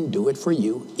 he can do it for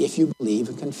you if you believe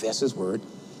and confess his word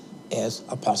as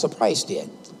Apostle Price did.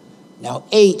 Now,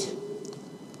 8,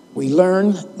 we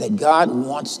learn that God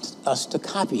wants us to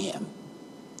copy him.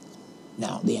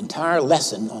 Now, the entire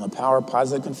lesson on the power of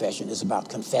positive confession is about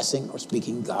confessing or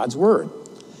speaking God's word.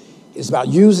 It's about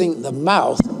using the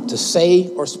mouth to say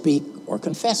or speak or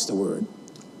confess the word.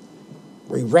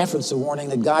 We reference the warning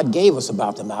that God gave us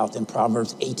about the mouth in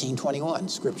Proverbs 18:21,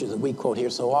 scripture that we quote here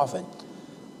so often.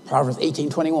 Proverbs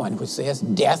 18:21, which says,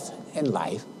 death and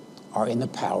life are in the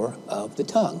power of the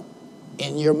tongue,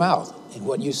 in your mouth, in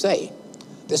what you say.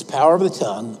 This power of the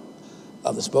tongue,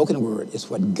 of the spoken word, is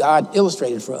what God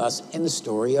illustrated for us in the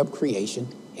story of creation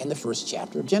in the first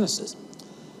chapter of Genesis.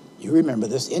 You remember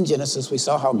this. In Genesis, we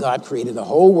saw how God created the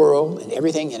whole world and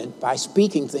everything in it by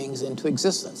speaking things into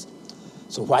existence.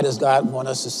 So why does God want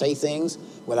us to say things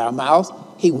with our mouth?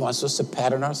 He wants us to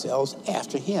pattern ourselves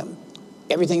after him.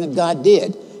 Everything that God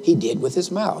did, he did with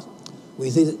his mouth. We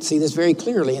see this very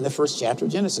clearly in the first chapter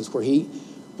of Genesis,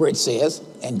 where it says,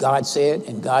 and God said,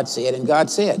 and God said, and God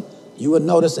said. You will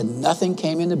notice that nothing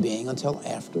came into being until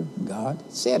after God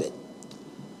said it.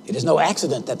 It is no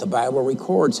accident that the Bible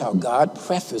records how God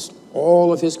prefaced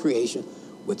all of his creation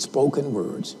with spoken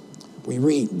words. We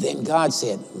read, then God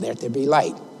said, let there be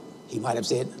light. He might have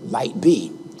said, light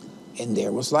be, and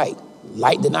there was light.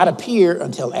 Light did not appear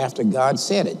until after God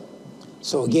said it.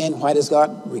 So again, why does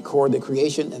God record the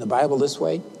creation in the Bible this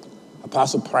way?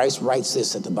 Apostle Price writes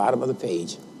this at the bottom of the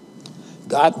page.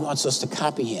 God wants us to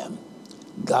copy him.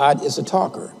 God is a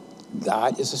talker.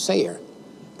 God is a sayer.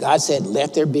 God said,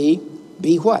 let there be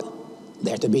what?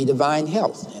 Let there be divine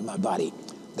health in my body.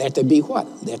 Let there be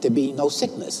what? Let there be no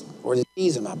sickness or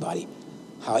disease in my body.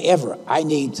 However, I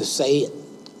need to say it.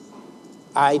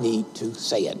 I need to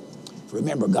say it.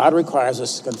 Remember, God requires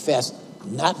us to confess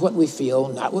not what we feel,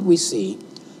 not what we see,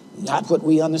 not what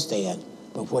we understand,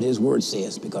 but what his word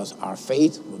says, because our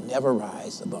faith will never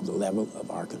rise above the level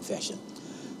of our confession.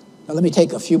 Now, let me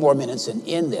take a few more minutes and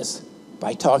end this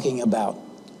by talking about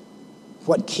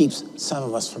what keeps some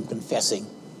of us from confessing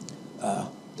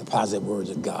the positive words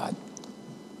of God.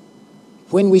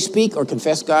 When we speak or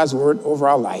confess God's word over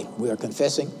our life, we are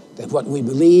confessing that what we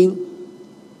believe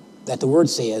that the word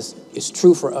says is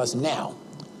true for us now.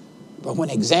 But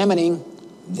when examining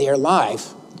their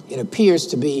life, it appears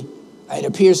to be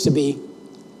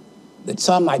that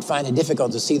some might find it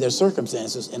difficult to see their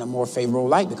circumstances in a more favorable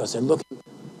light because they're looking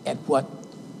at what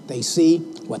they see,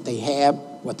 what they have,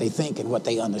 what they think, and what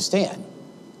they understand.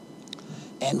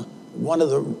 And one of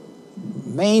the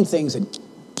main things that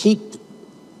keep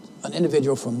an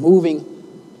individual from moving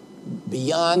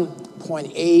beyond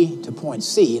point A to point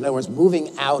C, in other words,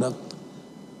 moving out of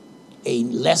a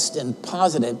less than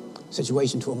positive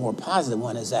situation to a more positive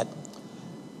one, is that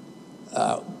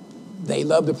they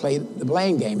love to play the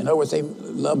blame game. In other words, they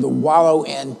love to wallow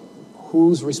in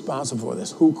who's responsible for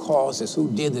this, who caused this,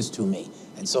 who did this to me,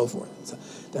 and so forth. So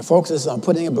their focus is on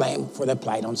putting the blame for their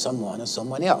plight on someone or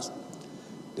someone else.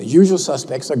 The usual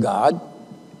suspects are God,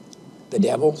 the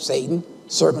devil, Satan,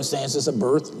 circumstances of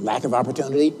birth, lack of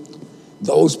opportunity,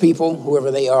 those people,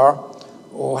 whoever they are,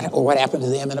 or what happened to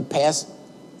them in a past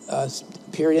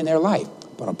period in their life.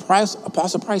 But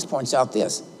Apostle Price points out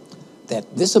this,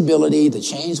 that this ability to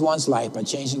change one's life by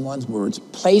changing one's words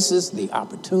places the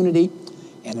opportunity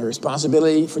and the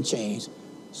responsibility for change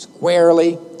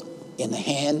squarely in the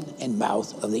hand and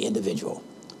mouth of the individual.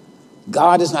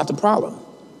 God is not the problem.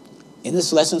 In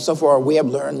this lesson so far, we have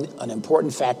learned an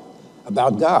important fact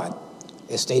about God,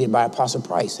 as stated by Apostle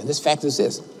Price. And this fact is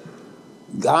this: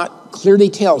 God clearly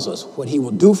tells us what he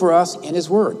will do for us in his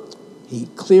word. He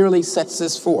clearly sets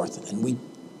this forth, and we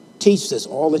teach this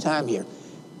all the time here,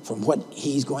 from what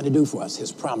he's going to do for us,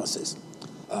 his promises,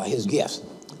 his gifts.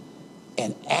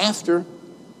 And after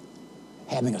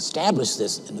having established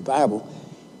this in the Bible,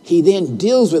 he then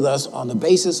deals with us on the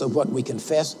basis of what we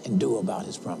confess and do about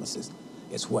his promises.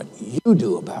 It's what you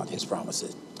do about his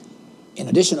promises. In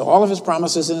addition to all of his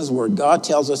promises in his word, God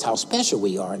tells us how special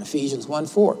we are in Ephesians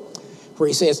 1:4, where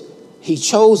he says he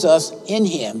chose us in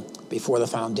him before the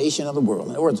foundation of the world.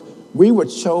 In other words, we were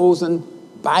chosen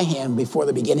by him before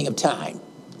the beginning of time.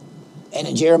 And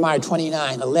in Jeremiah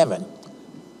 29:11,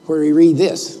 where we read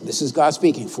this is God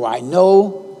speaking, "For I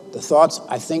know the thoughts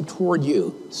I think toward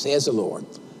you, says the Lord,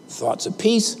 thoughts of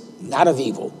peace, not of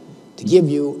evil, to give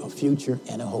you a future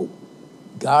and a hope."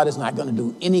 God is not going to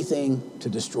do anything to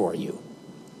destroy you.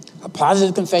 A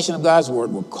positive confession of God's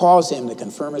word will cause him to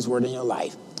confirm his word in your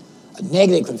life. A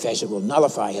negative confession will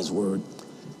nullify his word,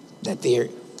 that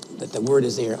the word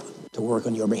is there to work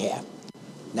on your behalf.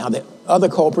 Now, the other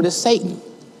culprit is Satan.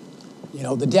 You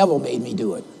know, the devil made me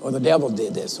do it, or the devil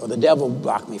did this, or the devil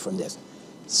blocked me from this.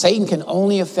 Satan can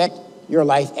only affect your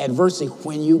life adversely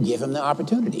when you give him the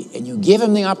opportunity. And you give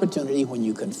him the opportunity when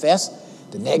you confess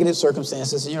the negative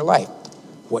circumstances in your life.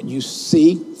 What you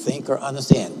see, think, or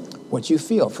understand. What you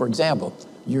feel. For example,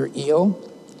 you're ill.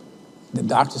 The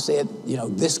doctor said, you know,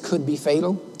 this could be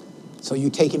fatal. So you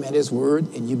take him at his word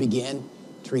and you begin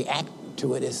to react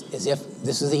to it as if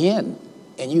this is the end.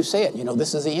 And you say it, you know,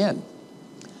 this is the end.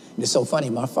 And it's so funny.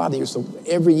 My father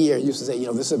every year used to say, you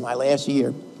know, this is my last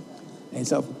year. And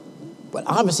so, but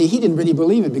obviously he didn't really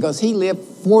believe it because he lived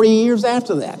 40 years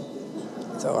after that.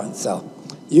 So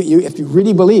if you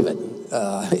really believe it,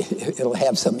 it'll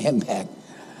have some impact.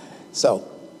 So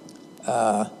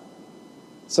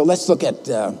let's look at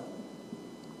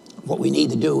what we need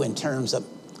to do in terms of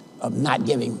not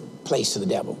giving place to the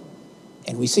devil.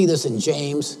 And we see this in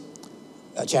James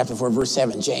chapter 4, verse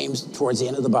 7. James, towards the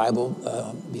end of the Bible,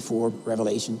 before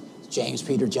Revelation. James,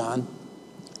 Peter, John,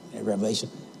 and Revelation.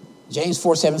 James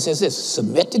 4:7 says this: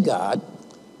 "Submit to God,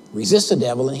 resist the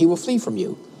devil, and he will flee from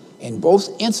you." In both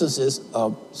instances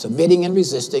of submitting and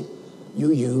resisting,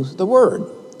 you use the word.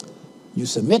 You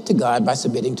submit to God by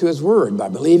submitting to his word, by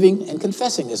believing and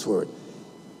confessing this word.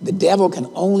 The devil can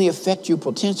only affect you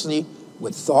potentially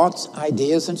with thoughts,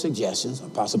 ideas, and suggestions.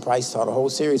 Apostle Price taught a whole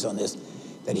series on this,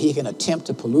 that he can attempt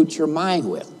to pollute your mind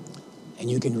with.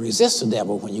 And you can resist the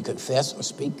devil when you confess or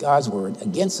speak God's word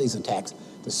against these attacks,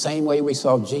 the same way we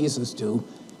saw Jesus do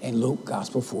in Luke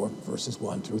Gospel 4, verses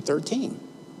 1 through 13.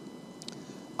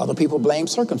 Other people blame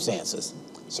circumstances.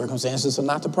 Circumstances are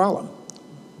not the problem.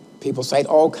 People cite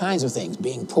all kinds of things: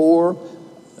 being poor,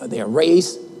 their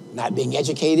race, not being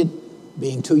educated,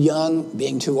 being too young,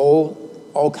 being too old,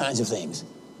 all kinds of things.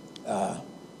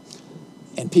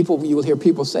 And you will hear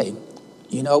people say,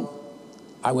 you know,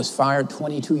 I was fired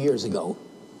 22 years ago,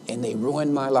 and they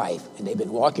ruined my life. And they've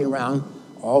been walking around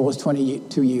all those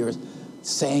 22 years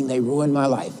saying they ruined my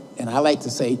life. And I like to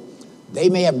say, they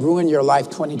may have ruined your life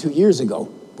 22 years ago,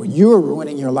 but you're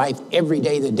ruining your life every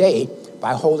day today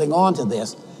by holding on to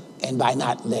this and by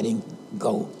not letting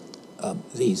go of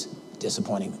these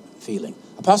disappointing feelings.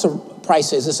 Apostle Price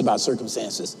says this about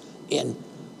circumstances in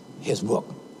his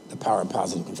book, The Power of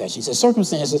Positive Confession. He says,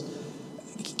 circumstances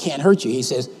can't hurt you. He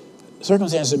says,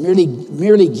 circumstances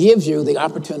merely gives you the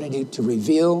opportunity to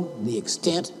reveal the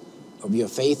extent of your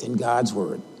faith in God's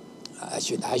word. I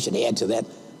should add to that,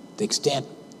 the extent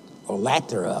or lack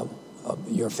thereof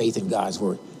of your faith in God's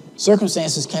word.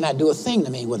 Circumstances cannot do a thing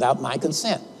to me without my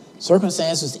consent.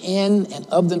 Circumstances in and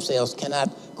of themselves cannot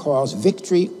cause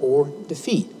victory or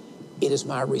defeat. It is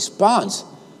my response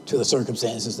to the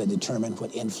circumstances that determine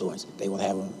what influence they will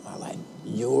have on my life.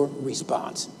 Your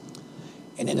response.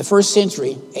 And in the first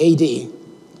century A.D.,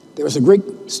 there was a Greek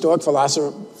Stoic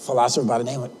philosopher by the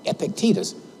name of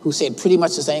Epictetus who said pretty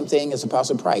much the same thing as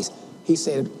Apostle Price. He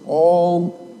said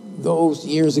all those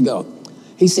years ago.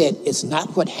 He said, it's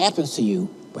not what happens to you,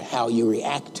 but how you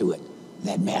react to it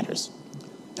that matters.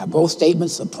 Now, both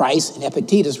statements of Price and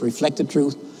Epictetus reflect the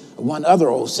truth of one other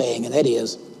old saying, and that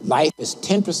is, life is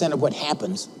 10% of what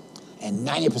happens and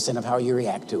 90% of how you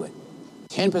react to it.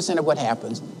 10% of what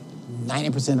happens,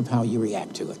 90% of how you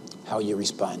react to it, how you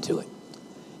respond to it.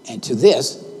 And to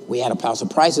this, we add Apostle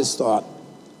Price's thought,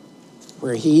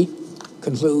 where he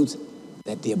concludes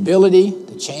that the ability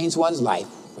to change one's life,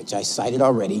 which I cited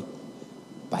already,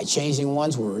 by changing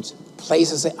one's words,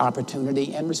 places the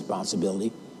opportunity and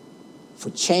responsibility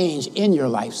for change in your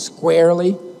life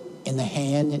squarely in the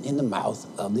hand and in the mouth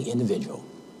of the individual.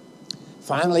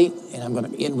 Finally, and I'm going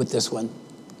to end with this one,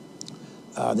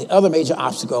 the other major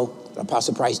obstacle that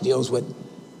Apostle Price deals with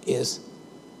is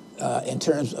in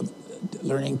terms of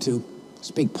learning to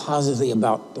speak positively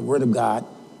about the Word of God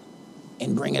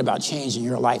and bringing about change in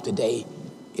your life today,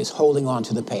 is holding on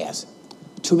to the past.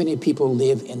 Too many people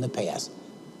live in the past.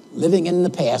 Living in the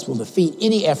past will defeat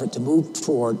any effort to move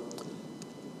forward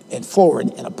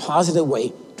in a positive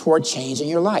way toward change in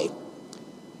your life.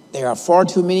 There are far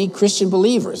too many Christian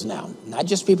believers now, not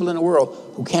just people in the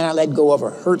world, who cannot let go of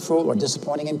a hurtful or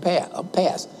disappointing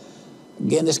past.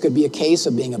 Again, this could be a case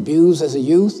of being abused as a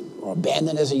youth or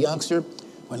abandoned as a youngster,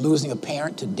 when losing a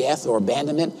parent to death or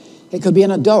abandonment. It could be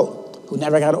an adult who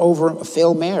never got over a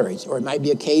failed marriage, or it might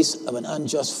be a case of an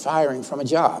unjust firing from a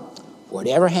job.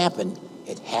 Whatever happened,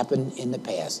 it happened in the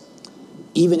past.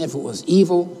 Even if it was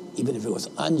evil, even if it was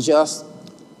unjust,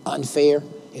 unfair,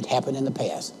 it happened in the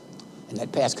past. And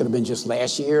that past could have been just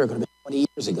last year, or it could have been 20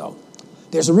 years ago.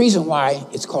 There's a reason why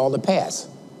it's called the past.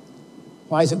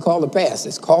 Why is it called the past?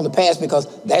 It's called the past because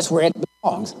that's where it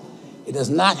belongs. It does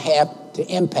not have to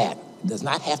impact. It does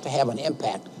not have to have an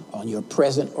impact on your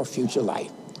present or future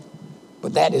life.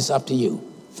 But that is up to you.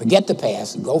 Forget the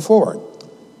past. Go forward.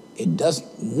 It does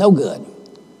no good,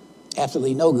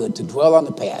 absolutely no good, to dwell on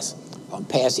the past, on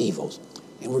past evils.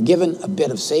 And we're given a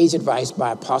bit of sage advice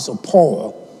by Apostle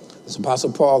Paul. This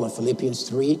Apostle Paul in Philippians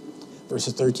 3,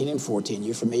 verses 13 and 14.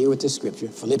 You're familiar with this scripture.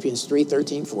 Philippians 3,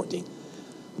 13, 14.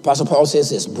 Apostle Paul says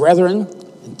this, "Brethren,"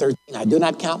 in 13, "I do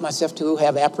not count myself to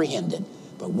have apprehended,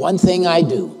 but one thing I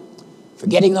do,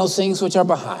 forgetting those things which are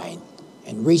behind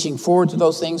and reaching forward to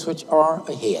those things which are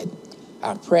ahead,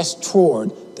 I press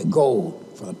toward the goal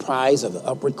for the prize of the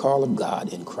upward call of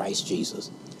God in Christ Jesus."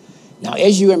 Now,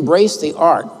 as you embrace the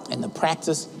art and the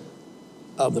practice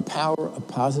of the power of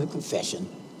positive confession,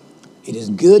 it is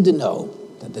good to know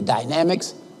that the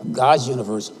dynamics of God's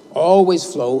universe always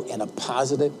flow in a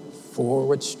positive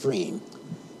forward stream.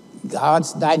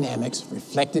 God's dynamics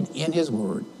reflected in his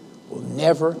word will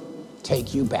never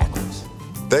take you backwards.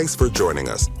 Thanks for joining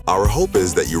us. Our hope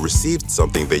is that you received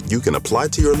something that you can apply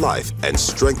to your life and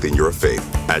strengthen your faith.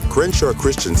 At Crenshaw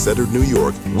Christian Center, New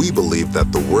York, we believe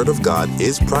that the Word of God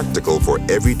is practical for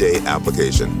everyday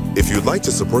application. If you'd like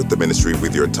to support the ministry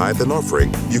with your tithe and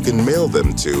offering, you can mail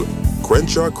them to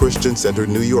Crenshaw Christian Center,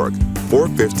 New York,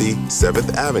 450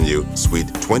 7th Avenue,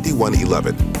 Suite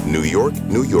 2111, New York,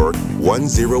 New York,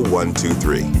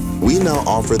 10123. We now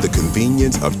offer the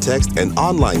convenience of text and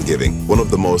online giving, one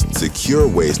of the most secure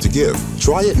ways to give.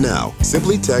 Try it now.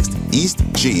 Simply text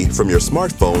EAST-G from your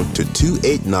smartphone to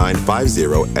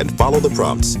 28950 and follow the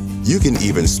prompts. You can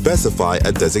even specify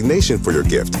a designation for your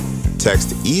gift.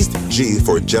 Text EAST-G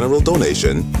for general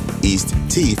donation,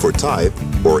 EAST-T for tithe,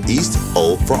 or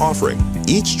EAST-O for offering.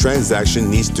 Each transaction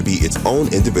needs to be its own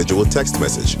individual text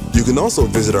message. You can also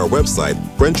visit our website,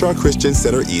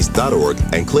 CrenshawChristianCenterEast.org,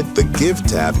 and click the Give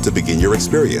tab to begin your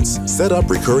experience. Set up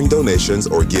recurring donations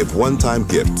or give one-time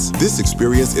gifts. This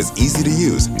experience is easy to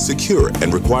use, secure,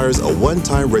 and requires a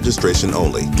one-time registration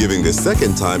only. Giving the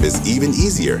second time is even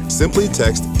easier. Simply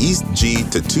text EAST-G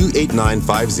to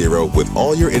 28950 with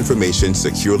all your information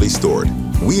securely stored.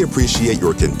 We appreciate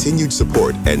your continued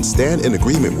support and stand in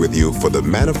agreement with you for the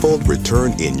manifold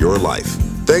return in your life.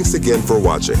 Thanks again for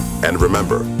watching. And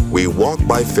remember, we walk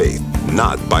by faith,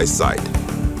 not by sight.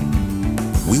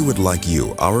 We would like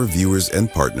you, our viewers and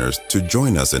partners, to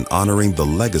join us in honoring the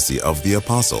legacy of the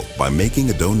Apostle by making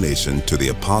a donation to the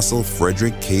Apostle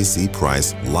Frederick K.C.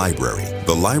 Price Library.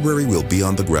 The library will be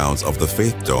on the grounds of the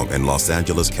Faith Dome in Los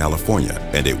Angeles, California,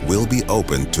 and it will be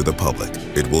open to the public.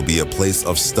 It will be a place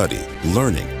of study,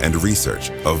 learning, and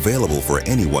research, available for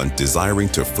anyone desiring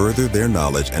to further their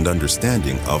knowledge and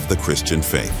understanding of the Christian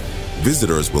faith.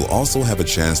 Visitors will also have a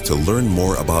chance to learn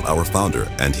more about our founder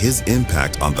and his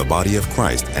impact on the body of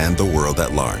Christ and the world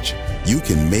at large. You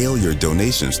can mail your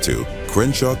donations to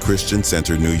Crenshaw Christian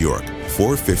Center, New York,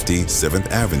 450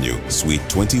 7th Avenue, Suite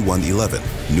 2111,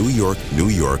 New York, New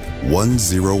York,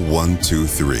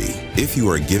 10123. If you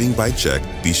are giving by check,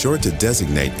 be sure to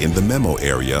designate in the memo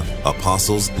area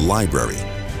Apostles Library.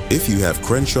 If you have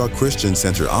Crenshaw Christian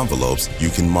Center envelopes, you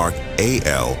can mark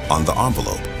AL on the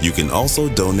envelope. You can also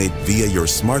donate via your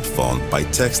smartphone by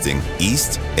texting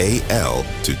EAST AL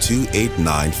to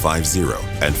 28950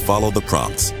 and follow the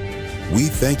prompts. We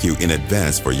thank you in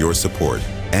advance for your support.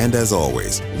 And as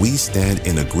always, we stand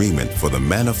in agreement for the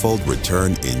manifold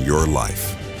return in your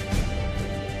life.